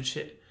plague and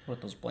shit.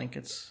 With those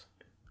blankets?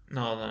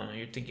 No,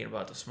 you're thinking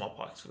about the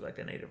smallpox with like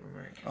the Native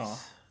Americans.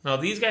 Oh. No,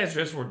 these guys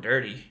just were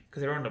dirty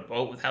because they were on the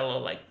boat with hella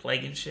like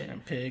plague and shit.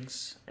 And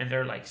pigs. And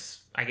they're like,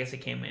 I guess they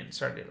came in and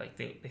started like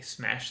they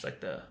smashed like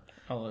the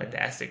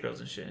Aztec girls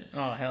and shit.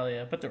 Oh hell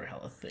yeah! But they were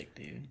hella thick,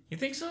 dude. You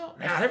think so?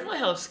 Nah, they're probably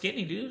hella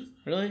skinny, dude.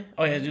 Really?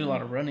 Oh yeah, they do a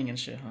lot of running and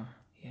shit, huh?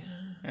 Yeah.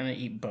 And they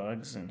eat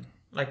bugs and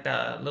like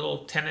the little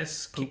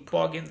tennis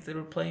kickball games they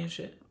were playing and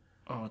shit.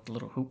 Oh, with the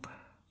little hoop.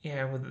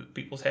 Yeah, with the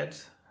people's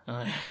heads.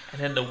 Yeah.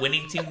 And then the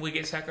winning team would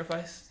get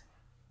sacrificed.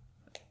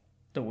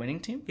 The winning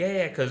team?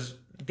 Yeah, because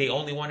they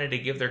only wanted to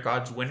give their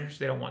gods winners.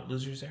 They don't want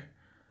losers there.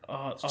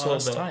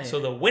 So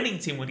the winning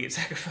team would get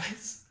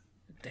sacrificed.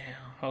 Damn,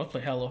 I would play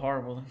hella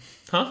horrible then.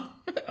 Huh?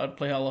 I'd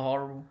play hella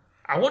horrible.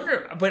 I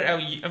wonder, but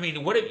I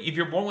mean, what if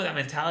you're born with that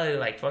mentality?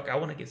 Like, fuck, I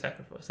want to get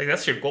sacrificed. Like,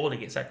 that's your goal, to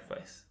get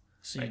sacrificed.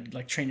 So you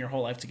like train your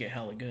whole life to get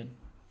hella good.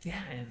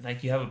 Yeah, and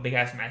like you have a big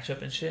ass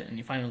matchup and shit, and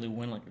you finally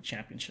win like the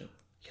championship.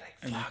 You're like,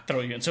 and they throw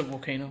you into a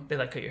volcano. They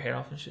like cut your head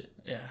off and shit.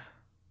 Yeah,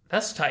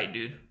 that's tight,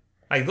 dude.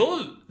 Like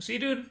those, see,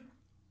 dude.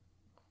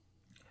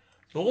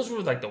 Those were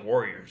like the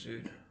warriors,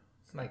 dude.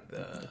 Like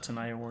the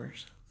Tenaya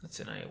Warriors. The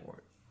Tenaya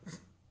Warriors.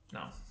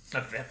 No,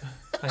 not them.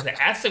 Like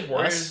the Aztec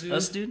Warriors, dude.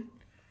 Us, dude.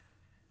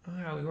 Oh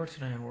yeah, we were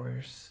Tenaya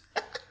Warriors.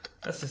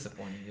 That's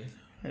disappointing,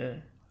 dude. Yeah.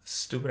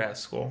 Stupid ass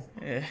school.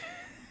 Yeah.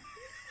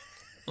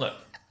 Look,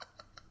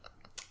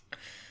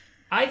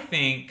 I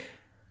think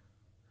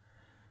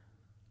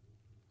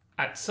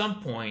at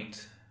some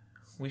point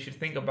we should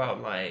think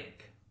about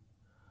like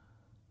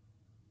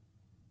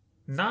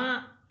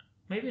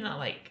maybe not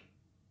like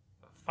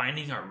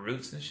finding our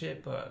roots and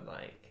shit, but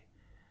like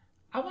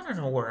I want to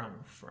know where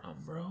I'm from,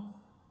 bro.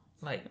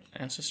 Like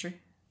ancestry?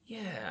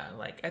 Yeah,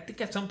 like I think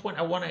at some point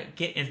I want to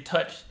get in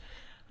touch.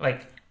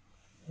 Like,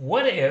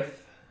 what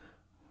if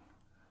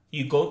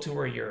you go to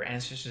where your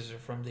ancestors are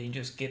from, then you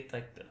just get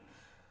like the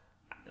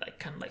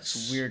kind of like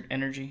weird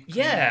energy?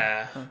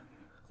 Yeah. Huh.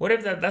 What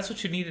if that's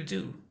what you need to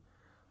do?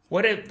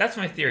 What if that's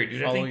my theory,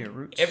 dude? Follow I think your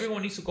roots.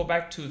 Everyone needs to go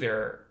back to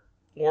their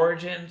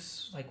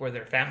origins, like where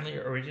their family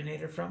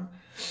originated from.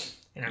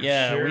 And I'm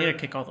sure... we need to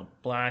kick all the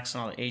blacks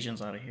and all the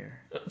Asians out of here.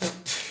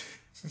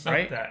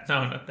 Right? That.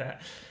 No, not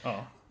that.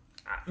 Oh.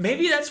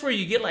 Maybe that's where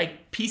you get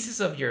like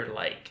pieces of your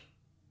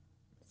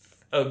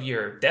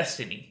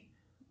destiny.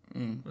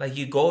 Like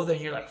you go there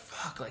and you're like,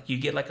 fuck, like you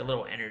get like a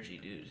little energy,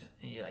 dude.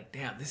 And you're like,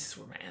 damn, this is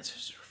where my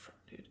ancestors are from,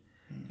 dude.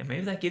 And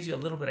maybe that gives you a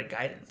little bit of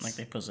guidance. Like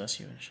they possess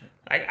you and shit.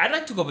 I'd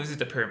like to go visit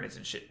the pyramids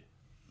and shit.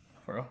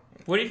 For real?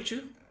 Wouldn't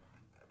you?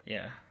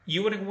 Yeah.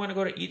 You wouldn't want to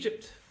go to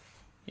Egypt?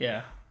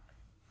 Yeah.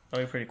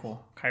 That'd be pretty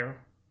cool. Cairo.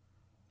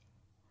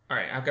 All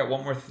right, I've got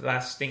one more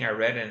last thing I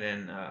read, and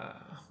then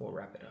we'll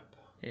wrap it up.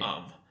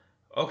 Yeah.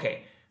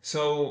 Okay,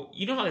 so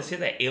you know how they say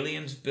that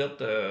aliens built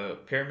the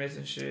pyramids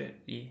and shit,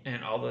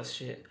 and all this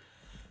shit.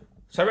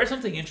 So I read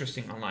something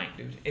interesting online,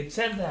 dude. It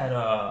said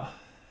that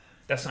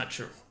that's not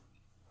true.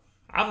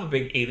 I'm a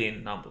big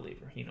alien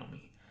non-believer. You know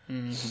me.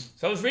 Mm-hmm.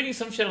 So I was reading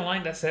some shit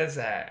online that says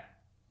that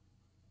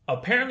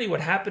apparently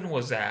what happened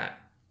was that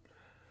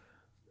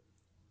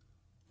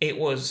it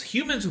was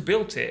humans who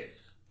built it,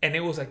 and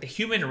it was like the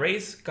human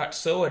race got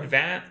so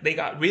advanced, they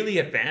got really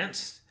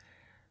advanced,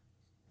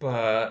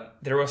 but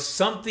there was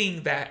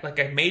something that, like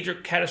a major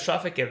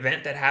catastrophic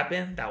event that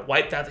happened that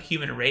wiped out the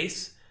human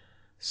race.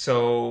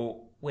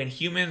 So when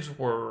humans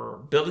were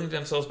building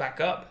themselves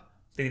back up,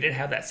 they didn't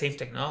have that same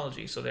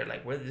technology. So they're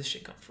like, where did this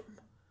shit come from?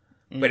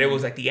 Mm-hmm. But it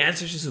was like the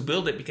ancestors who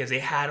built it because they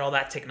had all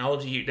that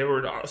technology. They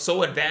were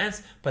so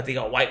advanced, but they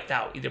got wiped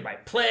out either by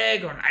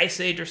plague or an ice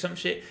age or some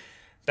shit.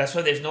 That's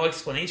why there's no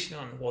explanation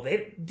on, well,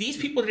 these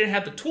people didn't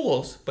have the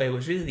tools, but it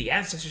was really the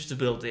ancestors to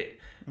build it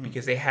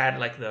because they had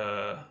like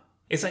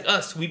it's like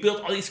us. We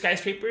built all these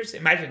skyscrapers.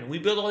 Imagine, we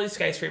built all these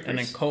skyscrapers. And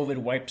then COVID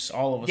wipes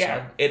all of us out.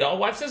 Yeah, it all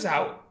wipes us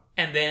out.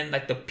 And then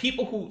like the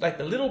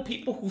little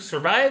people who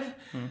survive,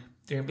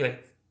 they're going to be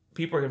like,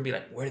 people are going to be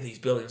like, where did these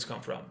buildings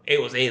come from?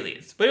 It was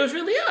aliens. But it was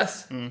really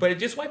us. But it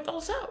just wiped all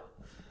us out.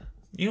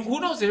 You know, who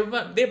knows? There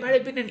might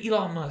have been an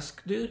Elon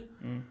Musk, dude.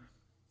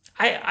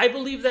 I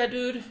believe that,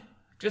 dude.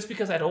 Just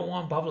because I don't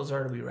want Bob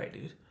Lazar to be right,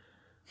 dude.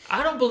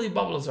 I don't believe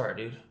Bob Lazar,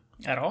 dude.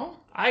 At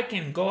all? I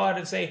can go out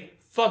and say,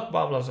 fuck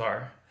Bob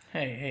Lazar.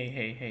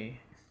 Hey.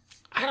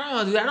 I don't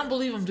know, dude. I don't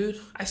believe him,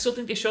 dude. I still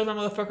think they showed that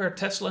motherfucker a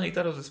Tesla and he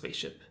thought it was a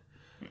spaceship.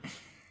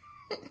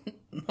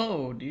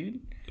 No,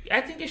 dude.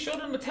 I think they showed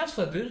him a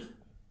Tesla, dude.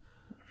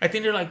 I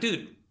think they're like,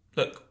 dude,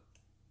 look.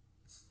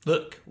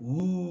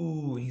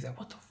 Ooh. He's like,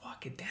 what the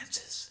fuck? It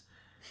dances.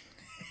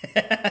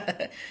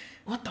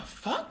 What the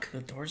fuck?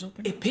 The door's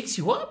open? It picks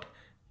you up?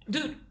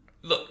 Dude,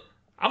 look,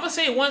 I'm gonna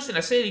say it once and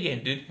I say it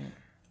again, dude.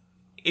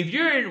 If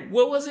you're in,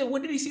 what was it?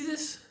 When did he see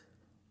this?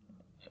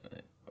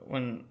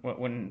 When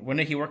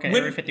did he work in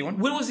Area 51?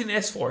 When was he in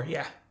S4?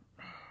 Yeah,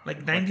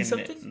 like 90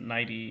 something.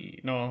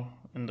 90, no,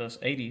 in the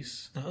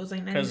 80s. No, it was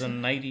like 90. Because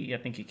in 90, I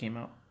think he came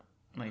out.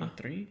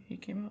 93, he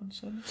came out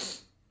instead.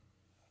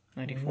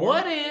 94.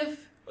 What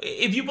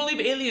if you believe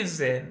aliens?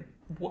 Then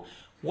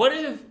what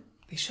if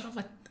they showed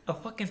him a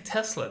fucking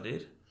Tesla,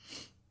 dude?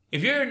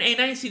 If you're in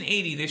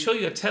 1980, they show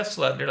you a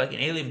Tesla, and they're like, an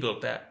alien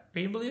built that. Are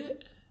you believe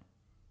it?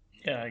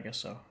 Yeah, I guess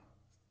so.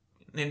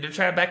 And they're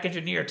trying to back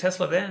engineer a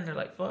Tesla then, and they're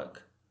like,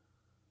 fuck.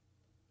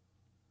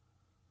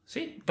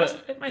 See?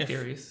 But that's my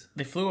theories.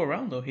 They flew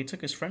around, though. He took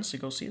his friends to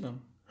go see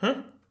them.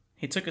 Huh?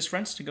 He took his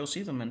friends to go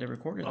see them, and they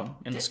recorded them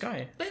in the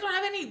sky. They don't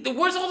have any...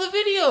 Where's all the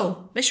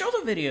video? They show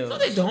the video. No,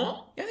 they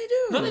don't. Yeah, they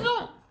do. No, they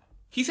don't.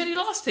 He said he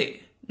lost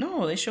it.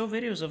 No, they show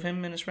videos of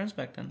him and his friends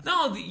back then.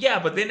 No, yeah,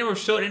 but they never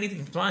showed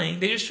anything flying.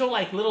 They just show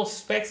like little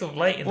specks of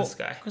light in the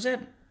sky. Because they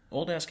had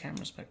old-ass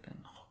cameras back then.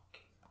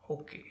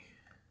 Okay.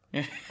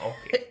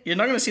 Okay. You're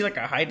not going to see like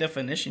a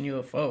high-definition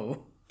UFO.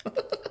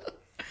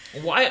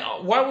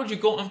 Why would you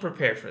go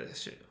unprepared for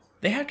this shit?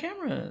 They had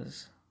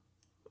cameras.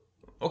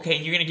 Okay,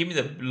 and you're going to give me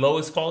the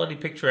lowest quality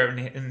picture ever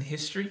in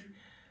history?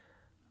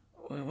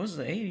 Well, it was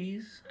the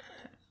 80s.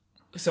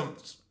 So,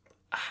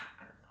 I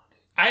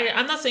don't know.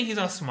 I'm not saying he's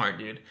not smart,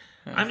 dude.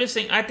 I'm just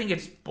saying I think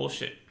it's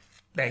bullshit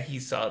that he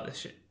saw this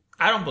shit.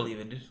 I don't believe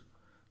it, dude.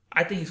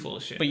 I think he's full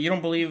of shit. But you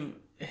don't believe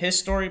his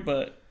story,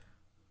 but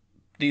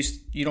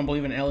you don't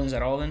believe in aliens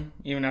at all then?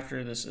 Even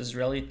after this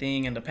Israeli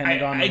thing and the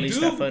Pentagon released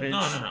that footage?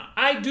 No.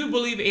 I do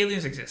believe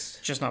aliens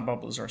exist. Just not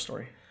Bob Lazar's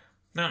story.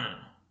 No.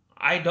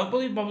 I don't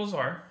believe Bob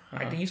Lazar.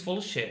 I think he's full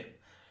of shit.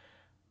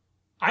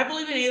 I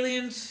believe in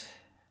aliens.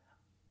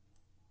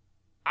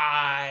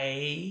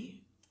 I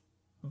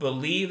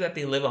believe that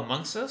they live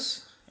amongst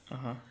us.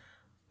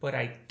 But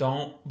I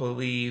don't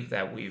believe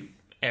that we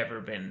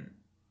have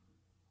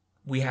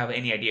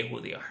any idea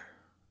who they are.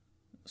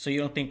 So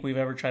you don't think we've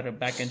ever tried to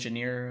back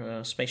engineer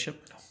a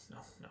spaceship? No.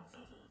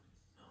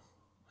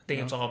 I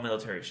think it's all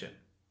military shit.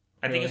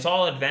 I think it's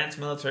all advanced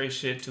military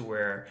shit to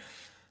where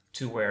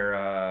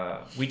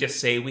we just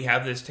say we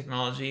have this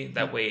technology.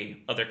 That way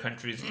other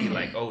countries be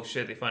like, oh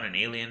shit, they found an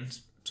alien.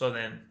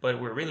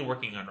 But we're really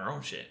working on our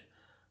own shit.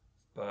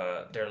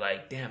 But they're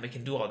like, damn, it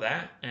can do all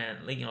that.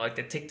 And, like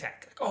the Tic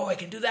Tac. Like, oh, it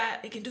can do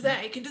that. It can do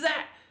that. It can do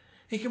that.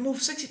 It can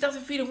move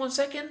 60,000 feet in 1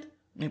 second.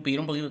 But you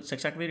don't believe it's Tic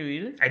Tac video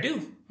either? I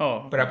do.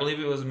 Oh. But I believe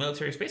it was a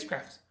military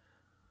spacecraft.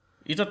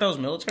 You thought that was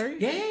military?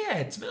 Yeah.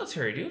 It's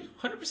military, dude.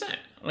 100%.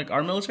 Like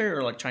our military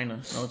or like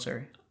China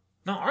military?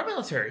 No, our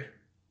military.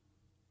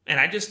 And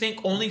I just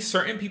think only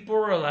certain people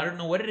are allowed to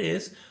know what it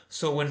is.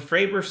 So when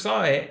Fravor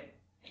saw it,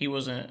 he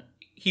wasn't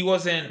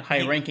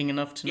high ranking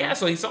enough to know. Yeah,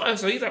 so he saw it.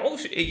 So he's like, oh,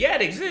 shit, yeah,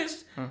 it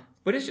exists. Huh.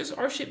 But it's just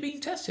our shit being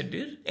tested,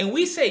 dude. And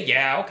we say,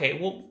 yeah, okay,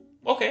 well,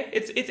 okay,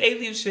 it's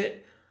alien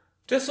shit.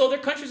 Just so other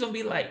countries don't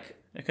be like...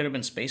 It could have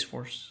been Space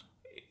Force.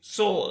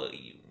 So,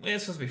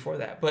 this was before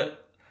that.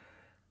 But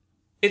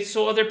it's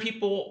so other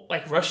people,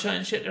 like Russia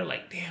and shit, they're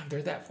like, damn,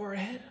 they're that far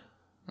ahead.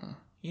 Huh.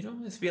 You know,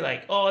 it's be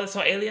like, oh, that's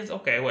all aliens?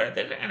 Okay, whatever.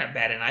 They're not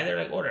bad and either,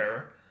 like,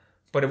 whatever.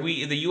 But if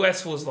the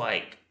U.S. was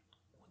like,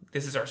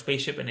 this is our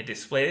spaceship, and it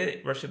displayed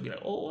it, Russia would be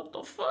like, oh, what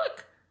the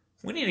fuck?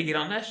 We need to get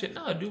on that shit.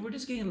 No, dude, we're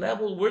just getting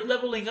leveled. We're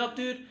leveling up,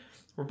 dude.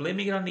 We're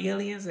blaming it on the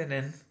aliens, and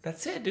then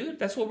that's it, dude.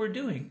 That's what we're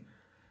doing.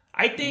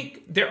 I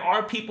think there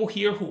are people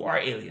here who are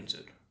aliens,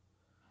 dude.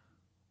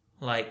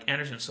 Like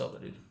Anderson Silva,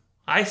 dude.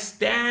 I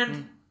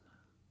stand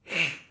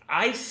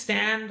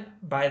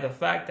by the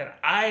fact that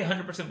I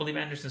 100% believe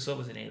Anderson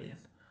Silva is an alien.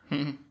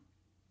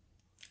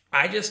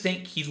 I just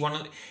think he's one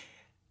of...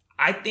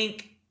 I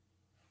think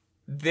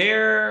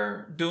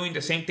they're doing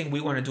the same thing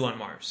we want to do on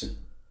Mars.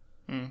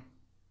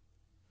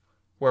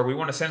 Where we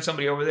want to send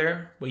somebody over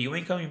there, but you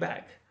ain't coming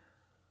back.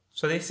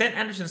 So they sent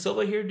Anderson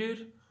Silva here,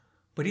 dude.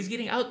 But he's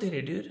getting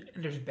outdated, dude.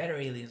 And there's better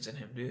aliens than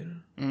him,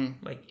 dude.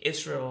 Like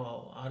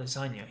Israel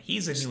Adesanya.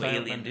 He's a new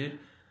alien, dude.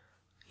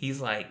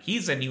 He's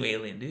a new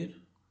alien, dude.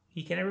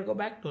 He can never go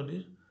back, though,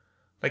 dude.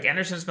 Like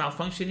Anderson's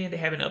malfunctioning. They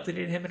haven't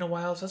updated him in a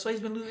while. So that's why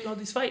he's been losing all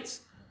these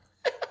fights.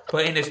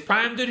 But in his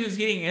prime, dude, he was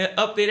getting an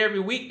update every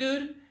week,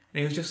 dude. And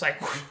he was just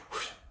like...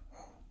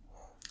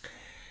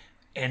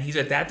 And he's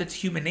adapted to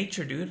human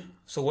nature, dude.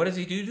 So what does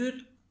he do,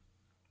 dude?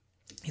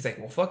 He's like,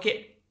 well, fuck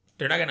it.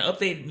 They're not going to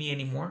update me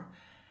anymore.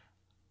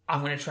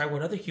 I'm going to try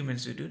what other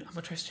humans do, dude. I'm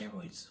going to try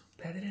steroids.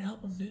 That didn't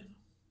help him, dude.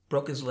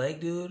 Broke his leg,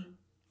 dude.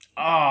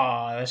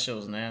 Oh, that shit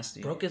was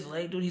nasty. Broke his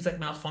leg, dude. He's like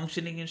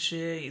malfunctioning and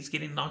shit. He's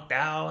getting knocked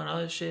out and all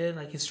this shit.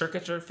 Like his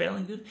circuits are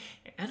failing, dude.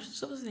 Anderson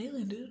Silva's an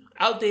alien, dude.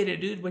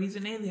 Outdated, dude, but he's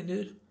an alien,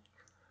 dude.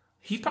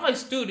 He's probably,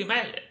 dude,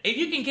 imagine, if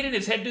you can get in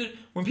his head, dude,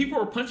 when people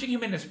were punching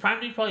him in his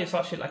prime, dude, he probably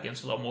saw shit like in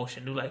slow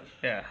motion, dude, like,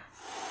 yeah.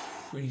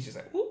 And he's just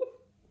like, whoop,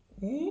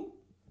 whoop,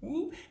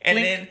 whoop. And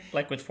then,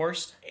 like with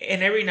Forrest?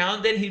 And every now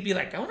and then he'd be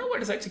like, I wonder what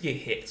it's like to get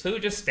hit. So he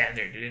would just stand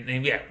there, dude, and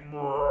he'd be like,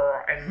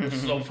 and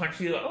slow punch,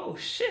 he'd be like, oh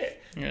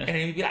shit. Yeah. And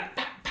then he'd be like,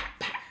 pop, pop,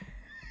 pop.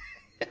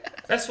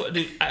 That's what,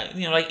 dude,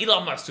 like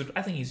Elon Musk, dude,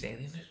 I think he's an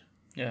alien, dude.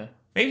 Yeah.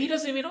 Maybe he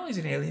doesn't even know he's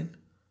an alien,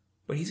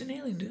 but he's an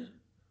alien, dude.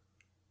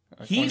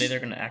 Like one day they're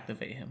going to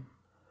activate him.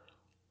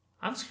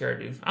 I'm scared,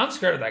 dude. I'm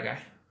scared of that guy.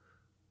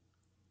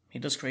 He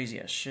does crazy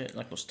ass shit,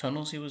 like those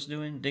tunnels he was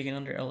doing, digging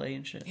under LA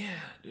and shit. Yeah,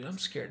 dude, I'm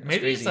scared.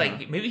 Maybe crazy, it's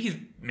like, maybe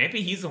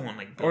he's the one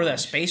like. Or that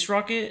space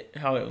rocket,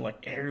 how it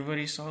like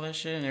everybody saw that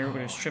shit and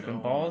everybody was tripping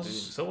balls.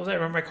 Dude. So was that?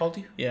 Remember I called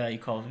you? Yeah, you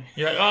called me.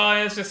 You're like,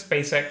 oh, it's just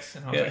SpaceX,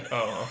 and I was like,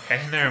 oh,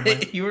 okay, never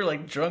mind. You were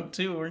like drunk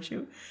too, weren't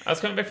you? I was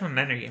coming back from a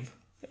Niner game.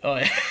 Oh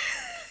yeah.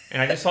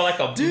 And I just saw like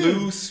a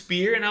blue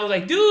spear, and I was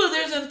like, dude,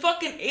 there's a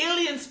fucking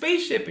alien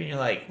spaceship, and you're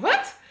like,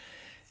 what?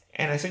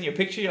 And I sent you a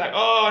picture. You're like,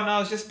 oh no,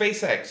 it's just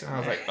SpaceX. And I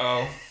was like,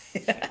 oh.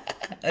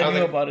 I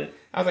knew about it.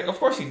 I was like, of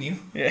course you knew.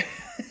 Yeah.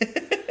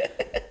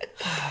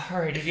 All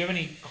right. Did you have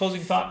any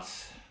closing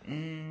thoughts?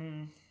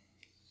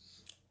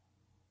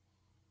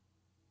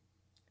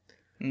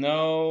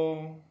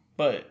 No,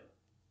 but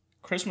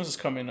Christmas is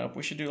coming up.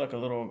 We should do like a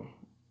little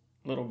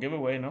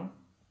giveaway. No.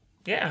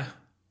 Yeah.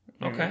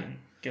 Maybe okay.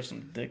 Give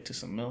some dick to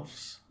some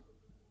MILFs.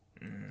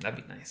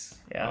 That'd be nice.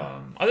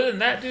 Yeah. Other than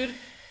that, dude.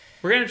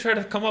 We're going to try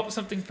to come up with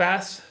something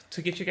fast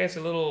to get you guys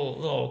a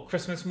little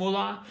Christmas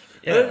moolah.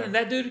 Yeah. Other than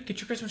that, dude,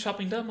 get your Christmas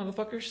shopping done,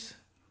 motherfuckers.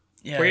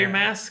 Yeah. Wear your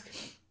mask.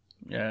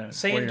 Yeah.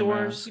 Stay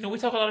indoors. We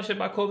talk a lot of shit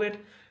about COVID.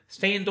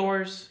 Stay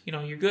indoors.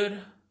 You're good.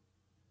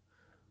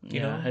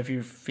 You know? If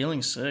you're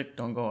feeling sick,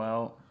 don't go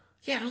out.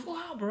 Yeah, don't go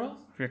out, bro.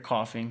 If you're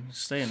coughing,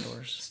 stay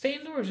indoors. Stay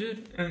indoors,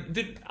 dude. And,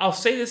 dude, I'll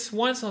say this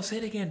once, I'll say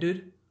it again,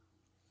 dude.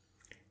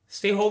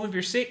 Stay home if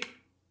you're sick.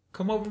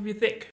 Come over if you're thick.